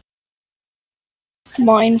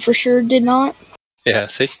 Mine for sure did not. Yeah,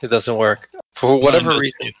 see, it doesn't work for whatever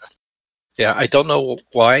reason. Yeah, I don't know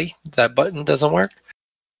why that button doesn't work,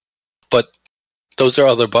 but those are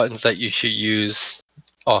other buttons that you should use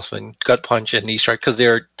often. Gut Punch and Knee Strike, because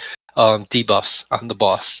they're debuffs on the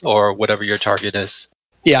boss or whatever your target is.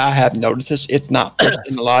 Yeah, I have noticed this. It's not pushed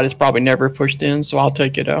in a lot. It's probably never pushed in, so I'll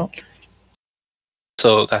take it out.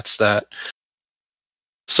 So that's that.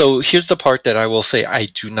 So here's the part that I will say I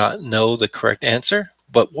do not know the correct answer,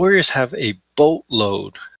 but warriors have a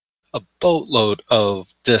boatload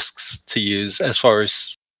of discs to use as far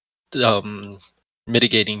as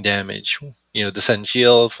mitigating damage. You know, Descend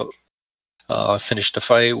Shield, Finish the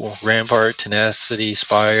Fight, Rampart, Tenacity,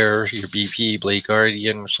 Spire, your BP, Blade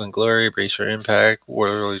Guardian, Whistling Glory, Brace for Impact,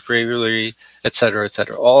 Warlord's Bravery, etc.,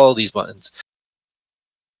 etc. All these buttons.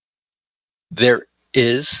 There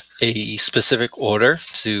is a specific order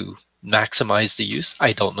to maximize the use.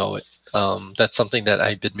 I don't know it. That's something that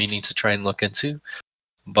I've been meaning to try and look into.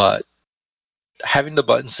 But having the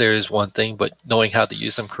buttons there is one thing, but knowing how to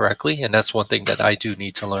use them correctly, and that's one thing that I do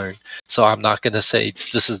need to learn. So I'm not going to say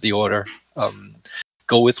this is the order.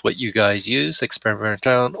 Go with what you guys use, experiment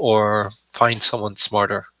around, or find someone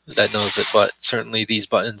smarter that knows it. But certainly these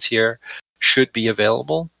buttons here should be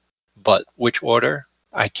available. But which order?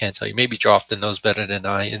 I can't tell you. Maybe Drofton knows better than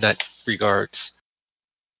I in that regards.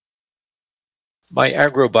 My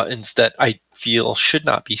aggro buttons that I feel should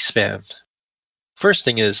not be spammed. First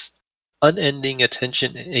thing is, Unending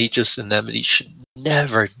Attention and Aegis Indemnity should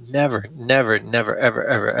never, ever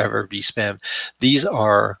be spammed. These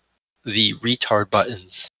are the retard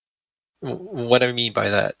buttons. What I mean by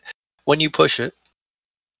that, when you push it,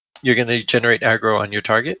 you're going to generate aggro on your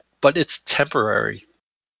target, but it's temporary.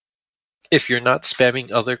 If you're not spamming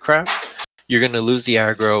other crap, you're going to lose the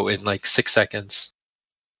aggro in like 6 seconds.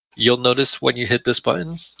 You'll notice when you hit this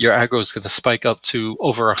button, your aggro is going to spike up to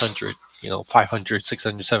over 100, 500,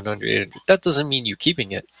 600, 700, 800. That doesn't mean you're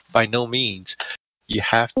keeping it. By no means. You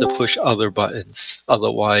have to push other buttons.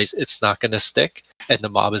 Otherwise, it's not going to stick, and the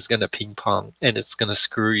mob is going to ping pong, and it's going to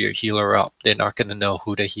screw your healer up. They're not going to know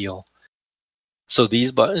who to heal. So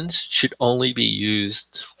these buttons should only be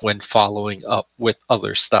used when following up with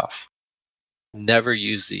other stuff. Never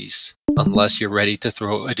use these unless you're ready to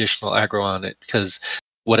throw additional aggro on it, because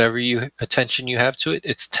whatever attention you have to it,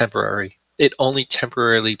 it's temporary. It only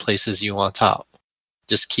temporarily places you on top.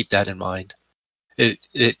 Just keep that in mind.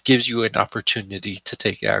 It gives you an opportunity to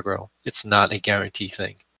take aggro. It's not a guarantee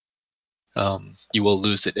thing. You will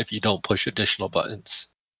lose it if you don't push additional buttons.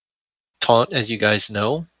 Taunt, as you guys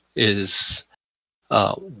know, is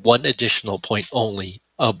one additional point only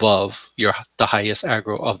above the highest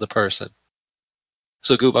aggro of the person.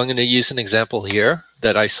 So Goop, I'm going to use an example here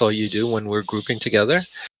that I saw you do when we're grouping together.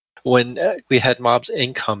 When we had mobs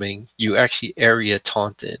incoming, you actually area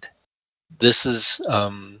taunted. This is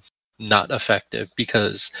not effective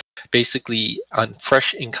because basically on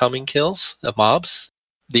fresh incoming kills of mobs,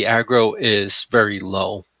 the aggro is very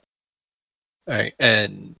low. Right?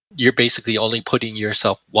 And you're basically only putting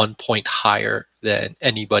yourself 1 point higher than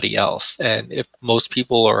anybody else. And if most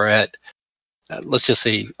people are at, let's just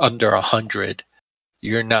say, under 100,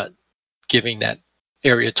 you're not giving that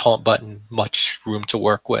area taunt button much room to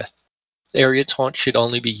work with. Area taunt should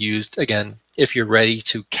only be used, again, if you're ready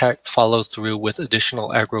to follow through with additional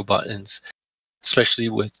aggro buttons, especially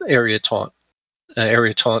with area taunt.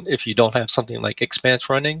 Area taunt, if you don't have something like Expanse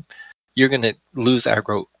running, you're going to lose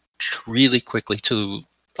aggro really quickly to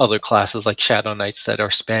other classes like Shadow Knights that are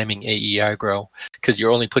spamming AE aggro, because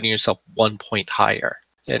you're only putting yourself 1 point higher.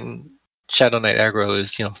 And Shadow Knight aggro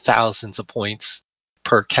is, thousands of points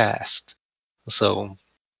per cast. So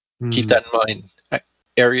Keep that in mind.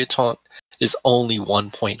 Area taunt is only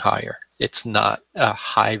 1 point higher. It's not a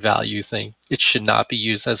high value thing. It should not be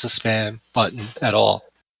used as a spam button at all.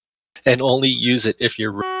 And only use it if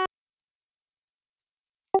you're...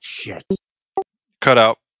 Shit. Cut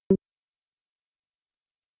out.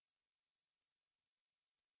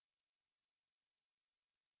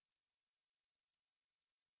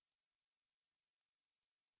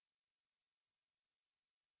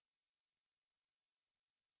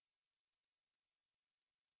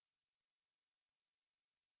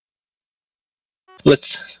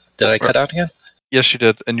 Did I cut out again? Yes, you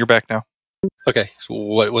did, and you're back now. Okay, so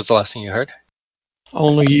what was the last thing you heard?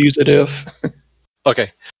 Only use it if.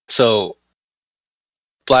 Okay, so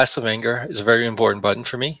Blast of Anger is a very important button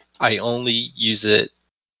for me. I only use it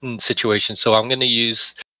in situations. So I'm going to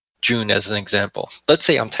use June as an example. Let's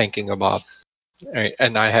say I'm tanking a mob, right,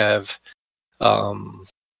 and I have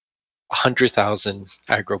 100,000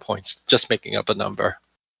 aggro points, just making up a number,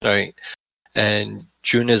 right? And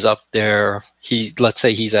June is up there. Let's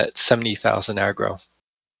say he's at 70,000 aggro,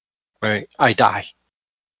 right? I die.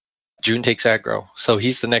 June takes aggro, so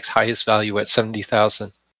he's the next highest value at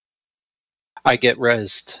 70,000. I get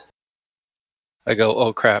rezzed. I go,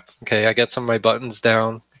 oh crap. Okay, I get some of my buttons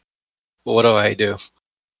down. What do?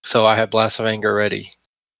 So I have Blast of Anger ready.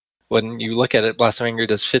 When you look at it, Blast of Anger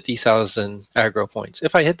does 50,000 aggro points.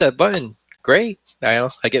 If I hit that button, great. I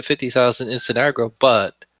get 50,000 instant aggro,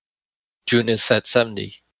 but June is set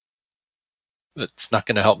 70. It's not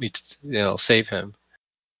going to help me, save him.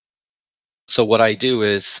 So what I do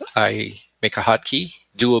is I make a hotkey,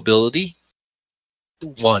 do ability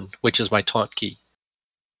 1, which is my taunt key.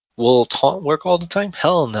 Will taunt work all the time?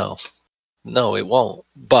 Hell no. No, it won't.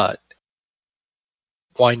 But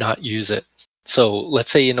why not use it? So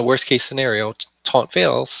let's say in the worst case scenario, taunt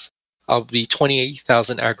fails. I'll be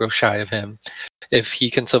 28,000 aggro shy of him. If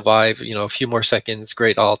he can survive, a few more seconds,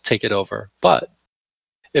 great, I'll take it over. But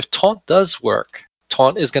if taunt does work,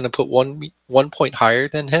 taunt is going to put one point higher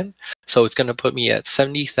than him. So it's going to put me at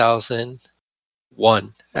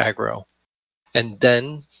 70,001 aggro. And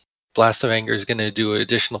then Blast of Anger is going to do an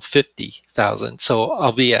additional 50,000. So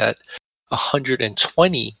I'll be at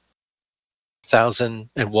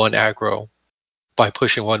 120,001 aggro by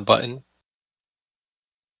pushing one button.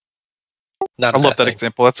 I love that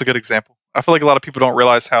example. That's a good example. I feel like a lot of people don't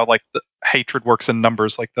realize how the hatred works in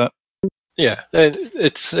numbers like that. Yeah, and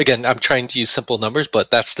it's, again, I'm trying to use simple numbers, but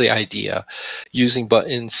that's the idea. Using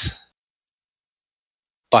buttons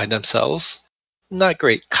by themselves, not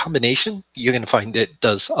great. Combination, you're going to find it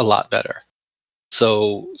does a lot better.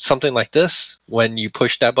 So something like this, when you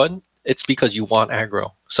push that button, it's because you want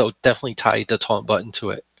aggro. So definitely tie the taunt button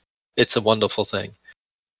to it. It's a wonderful thing.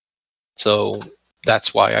 So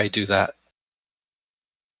that's why I do that.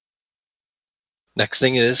 Next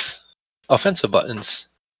thing is offensive buttons.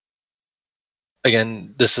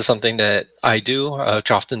 Again, this is something that I do.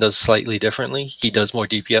 Jofton does slightly differently. He does more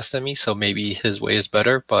DPS than me, so maybe his way is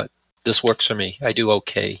better, but this works for me. I do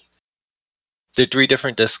okay. There are 3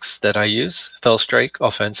 different discs that I use: Fell Strike,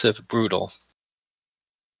 Offensive, Brutal.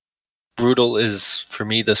 Brutal is, for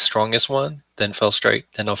me, the strongest one, then Fell Strike,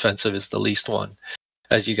 then Offensive is the least one.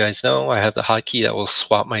 As you guys know, I have the hotkey that will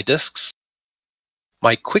swap my discs.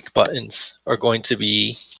 My quick buttons are going to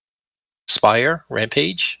be Spire,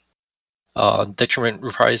 Rampage, Detriment,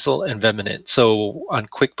 Reprisal, and Veminate. So on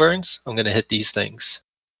quick burns, I'm going to hit these things.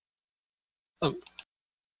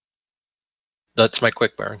 That's my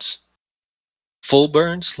quick burns. Full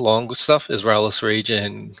burns, long stuff, is Rowless Rage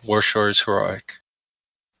and Warshore's Heroic.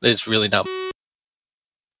 It's really not.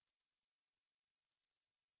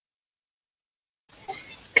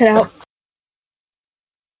 Cut out.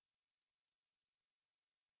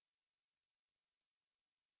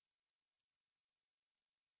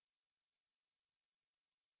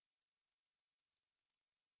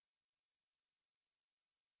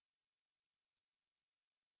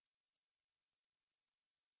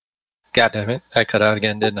 God damn it. I cut out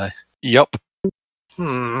again, didn't I? Yep.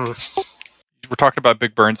 We're talking about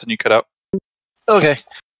big burns and you cut out. Okay.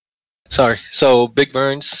 Sorry. So big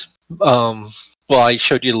burns. Well, I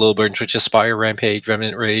showed you the little burns, which is Spire, Rampage,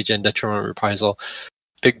 Remnant Rage, and Detriment Reprisal.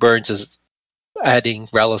 Big burns is adding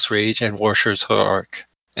Rowless Rage and Warshore's Heroic,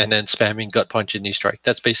 and then spamming Gut Punch and Knee Strike.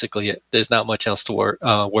 That's basically it. There's not much else to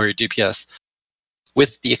worry DPS.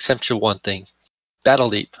 With the exception of one thing. Battle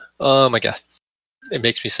Leap. Oh my god. It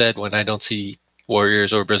makes me sad when I don't see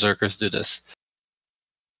Warriors or Berserkers do this.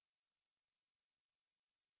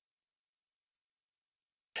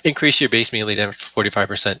 Increase your base melee damage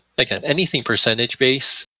 45%. Again, anything percentage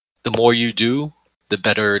base, the more you do, the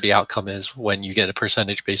better the outcome is when you get a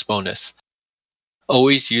percentage base bonus.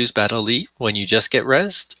 Always use Battle Elite when you just get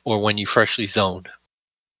rezzed or when you freshly zone.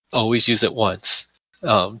 Always use it once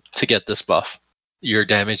to get this buff. Your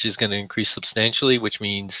damage is going to increase substantially, which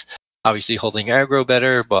means obviously holding aggro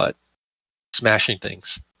better, but smashing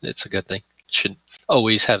things, it's a good thing. Should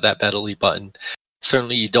always have that Battle Elite button.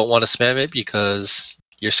 Certainly you don't want to spam it because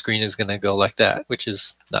your screen is going to go like that, which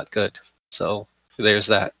is not good. So there's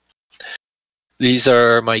that. These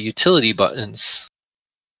are my utility buttons.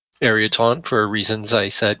 Area Taunt for reasons I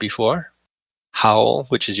said before. Howl,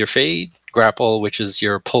 which is your fade. Grapple, which is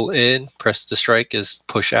your pull in. Press to strike is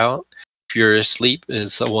push out. Furious Sleep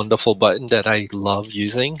is a wonderful button that I love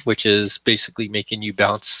using, which is basically making you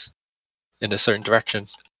bounce in a certain direction.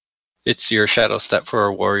 It's your shadow step for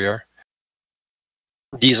a warrior.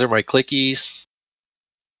 These are my clickies.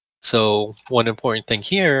 So one important thing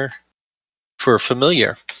here for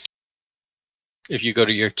familiar. If you go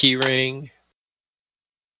to your keyring,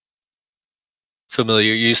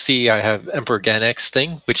 familiar, you see I have Emperor Ganex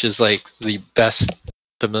thing, which is like the best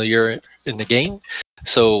familiar in the game.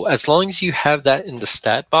 So as long as you have that in the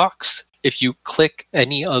stat box, if you click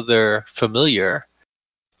any other familiar,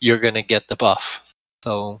 you're going to get the buff.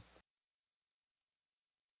 So,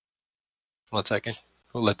 1 second.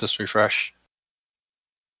 We'll let this refresh.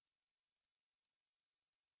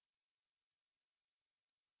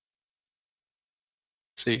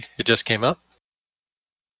 See, it just came up.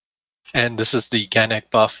 And this is the Ganek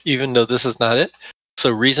buff, even though this is not it.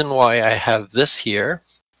 So reason why I have this here,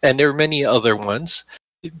 and there are many other ones,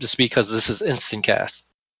 just because this is instant cast.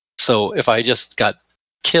 So if I just got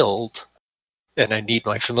killed and I need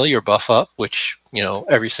my familiar buff up, which, you know,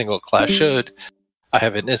 every single class should, I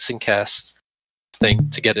have an instant cast thing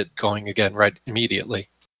to get it going again right immediately.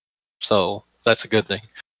 So that's a good thing.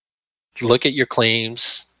 Look at your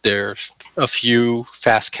claims. There's a few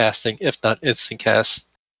fast casting, if not instant cast,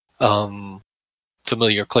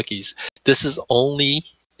 familiar clickies. This is only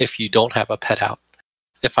if you don't have a pet out.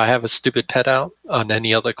 If I have a stupid pet out on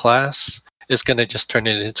any other class, it's going to just turn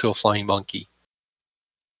it into a flying monkey.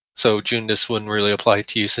 So June, this wouldn't really apply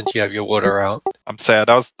to you since you have your water out. I'm sad.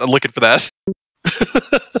 I was looking for that.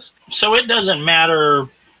 So it doesn't matter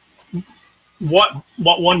what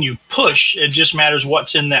one you push. It just matters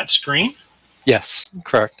what's in that screen. Yes,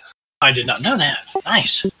 correct. I did not know that.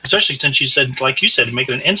 Nice, especially since you said, like you said, make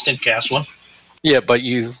it an instant cast one. Yeah, but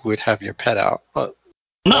you would have your pet out. No,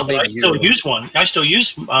 well, but I still use one. I still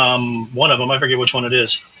use one of them. I forget which one it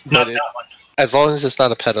is. Not that one. As long as it's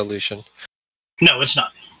not a pet illusion. No, it's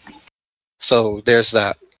not. So there's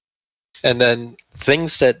that. And then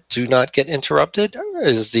things that do not get interrupted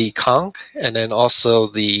is the conch, and then also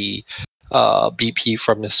the BP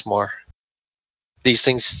from Nismar. These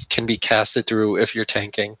things can be casted through if you're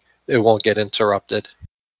tanking. It won't get interrupted.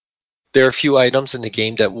 There are a few items in the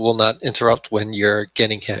game that will not interrupt when you're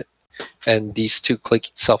getting hit. And these two click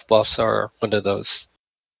self buffs are one of those.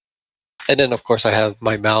 And then of course I have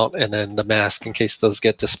my mount and then the mask in case those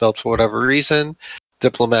get dispelled for whatever reason.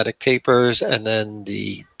 Diplomatic papers, and then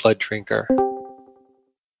the blood drinker.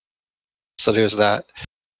 So there's that.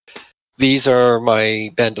 These are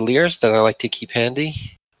my bandoliers that I like to keep handy.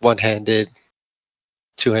 One-handed,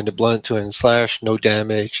 two-handed blunt, two-handed slash, no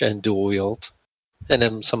damage, and dual wield. And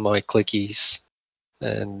then some of my clickies.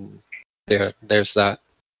 And there's that.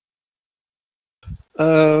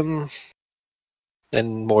 And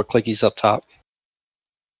more clickies up top.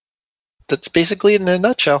 That's basically it in a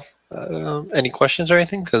nutshell. Any questions or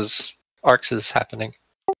anything? Because ARCS is happening.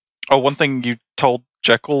 Oh, one thing you told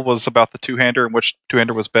Jekyll was about the two-hander and which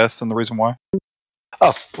two-hander was best and the reason why.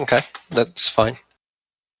 Oh, okay. That's fine.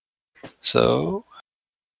 So,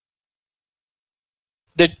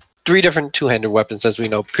 there are 3 different two-handed weapons, as we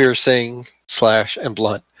know. Piercing, slash, and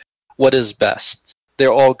blunt. What is best?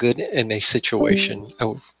 They're all good in a situation.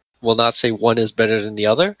 I will not say one is better than the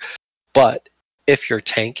other, but if you're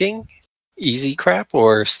tanking easy crap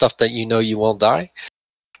or stuff that you know you won't die,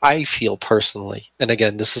 I feel personally, and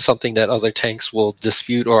again, this is something that other tanks will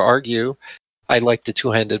dispute or argue, I like the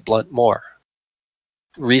two-handed blunt more.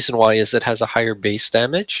 Reason why is it has a higher base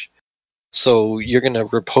damage, so you're going to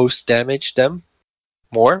riposte damage them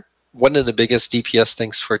more. One of the biggest DPS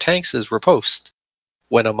things for tanks is riposte.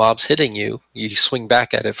 When a mob's hitting you, you swing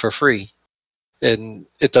back at it for free. And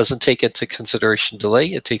it doesn't take into consideration delay,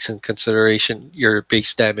 it takes into consideration your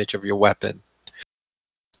base damage of your weapon.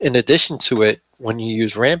 In addition to it, when you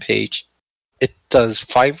use Rampage, it does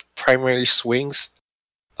 5 swings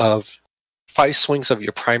of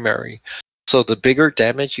your primary. So the bigger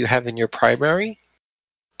damage you have in your primary,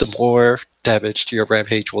 the more damage your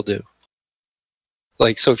Rampage will do.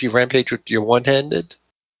 Like, so if you Rampage with your one-handed,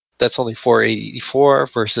 that's only 484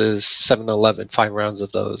 versus 711, 5 rounds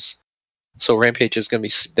of those. So Rampage is going to be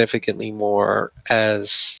significantly more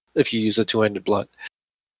as if you use a two-handed blunt.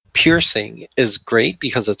 Piercing is great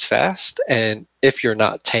because it's fast, and if you're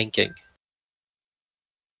not tanking.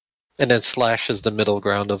 And then Slash is the middle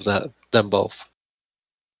ground of them both.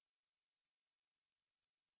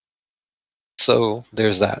 So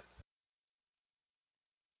there's that.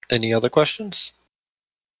 Any other questions?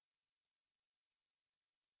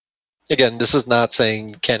 Again, this is not saying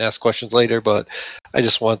you can't ask questions later, but I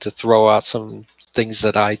just want to throw out some things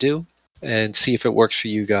that I do and see if it works for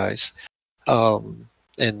you guys.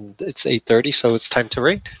 And it's 8:30, so it's time to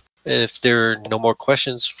rate. If there are no more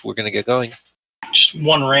questions, we're going to get going. Just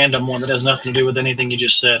one random one that has nothing to do with anything you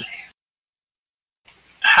just said.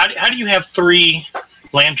 How do you have 3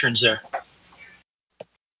 lanterns there?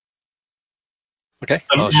 Okay.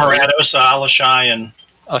 Morados, Alashai, and...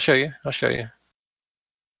 I'll show you.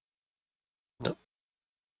 Nope.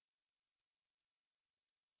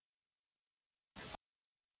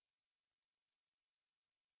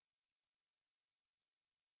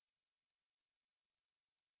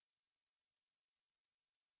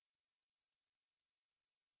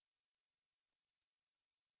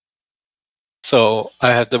 So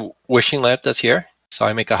I have the wishing lamp that's here. So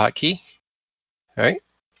I make a hotkey. All right.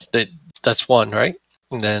 That's one, right?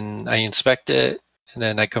 And then I inspect it, and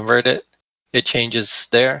then I convert it. It changes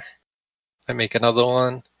there. I make another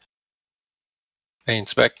one. I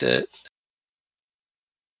inspect it.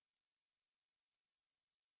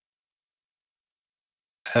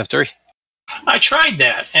 I have 3. I tried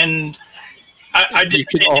that, and I did.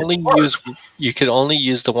 You can only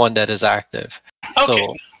use the one that is active. Okay.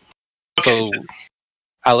 So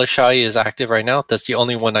Alashai is active right now. That's the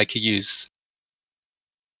only one I could use.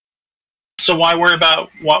 So why worry about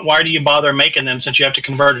why do you bother making them since you have to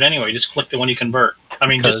convert it anyway? Just click the one you convert. I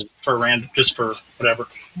mean, just for whatever.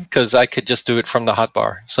 Because I could just do it from the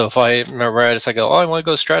hotbar. So if I remember I go, oh, I want to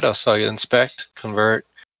go Stratos. So I inspect, convert,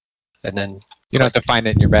 and then you don't have to find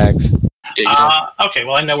it in your bags. Okay,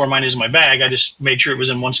 well, I know where mine is in my bag. I just made sure it was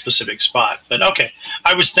in one specific spot. But okay,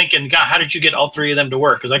 I was thinking, God, how did you get all 3 of them to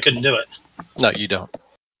work? Because I couldn't do it. No, you don't.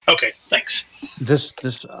 Okay, thanks.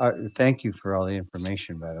 Thank you for all the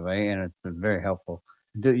information, by the way, and it's been very helpful.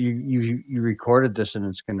 You recorded this, and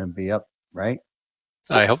it's going to be up, right?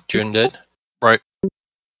 I hope June did. Right.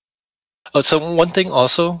 Oh, so one thing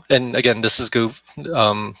also, and again, this is Goof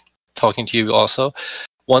talking to you also.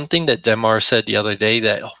 One thing that Demar said the other day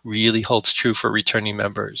that really holds true for returning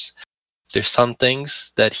members. There's some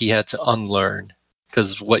things that he had to unlearn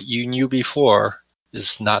because what you knew before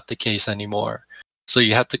is not the case anymore. So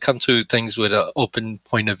you have to come to things with an open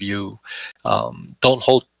point of view. Don't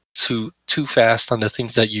hold too fast on the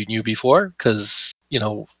things that you knew before because, in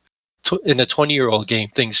a 20-year-old game,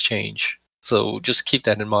 things change. So just keep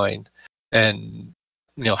that in mind. And,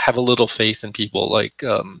 have a little faith in people. Like,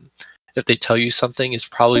 if they tell you something, it's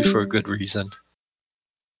probably for a good reason.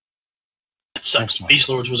 It sucks. Beast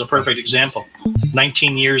Lords was a perfect example.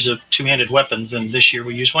 19 years of two-handed weapons, and this year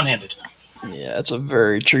we use one-handed. Yeah, that's a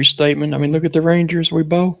very true statement. I mean, look at the Rangers we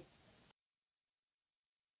bow.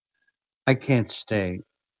 I can't stay.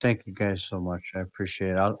 Thank you guys so much. I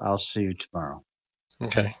appreciate it. I'll see you tomorrow.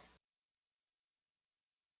 Okay.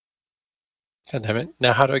 God damn it.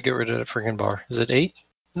 Now how do I get rid of the freaking bar? Is it 8?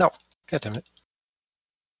 No. God damn it.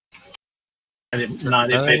 I didn't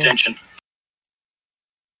pay attention.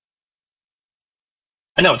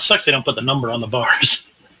 I know, it sucks they don't put the number on the bars.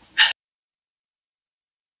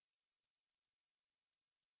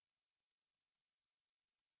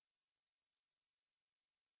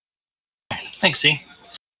 Thanks, C.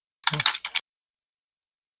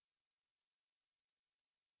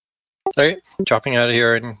 Alright, dropping out of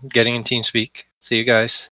here and getting in TeamSpeak. See you guys.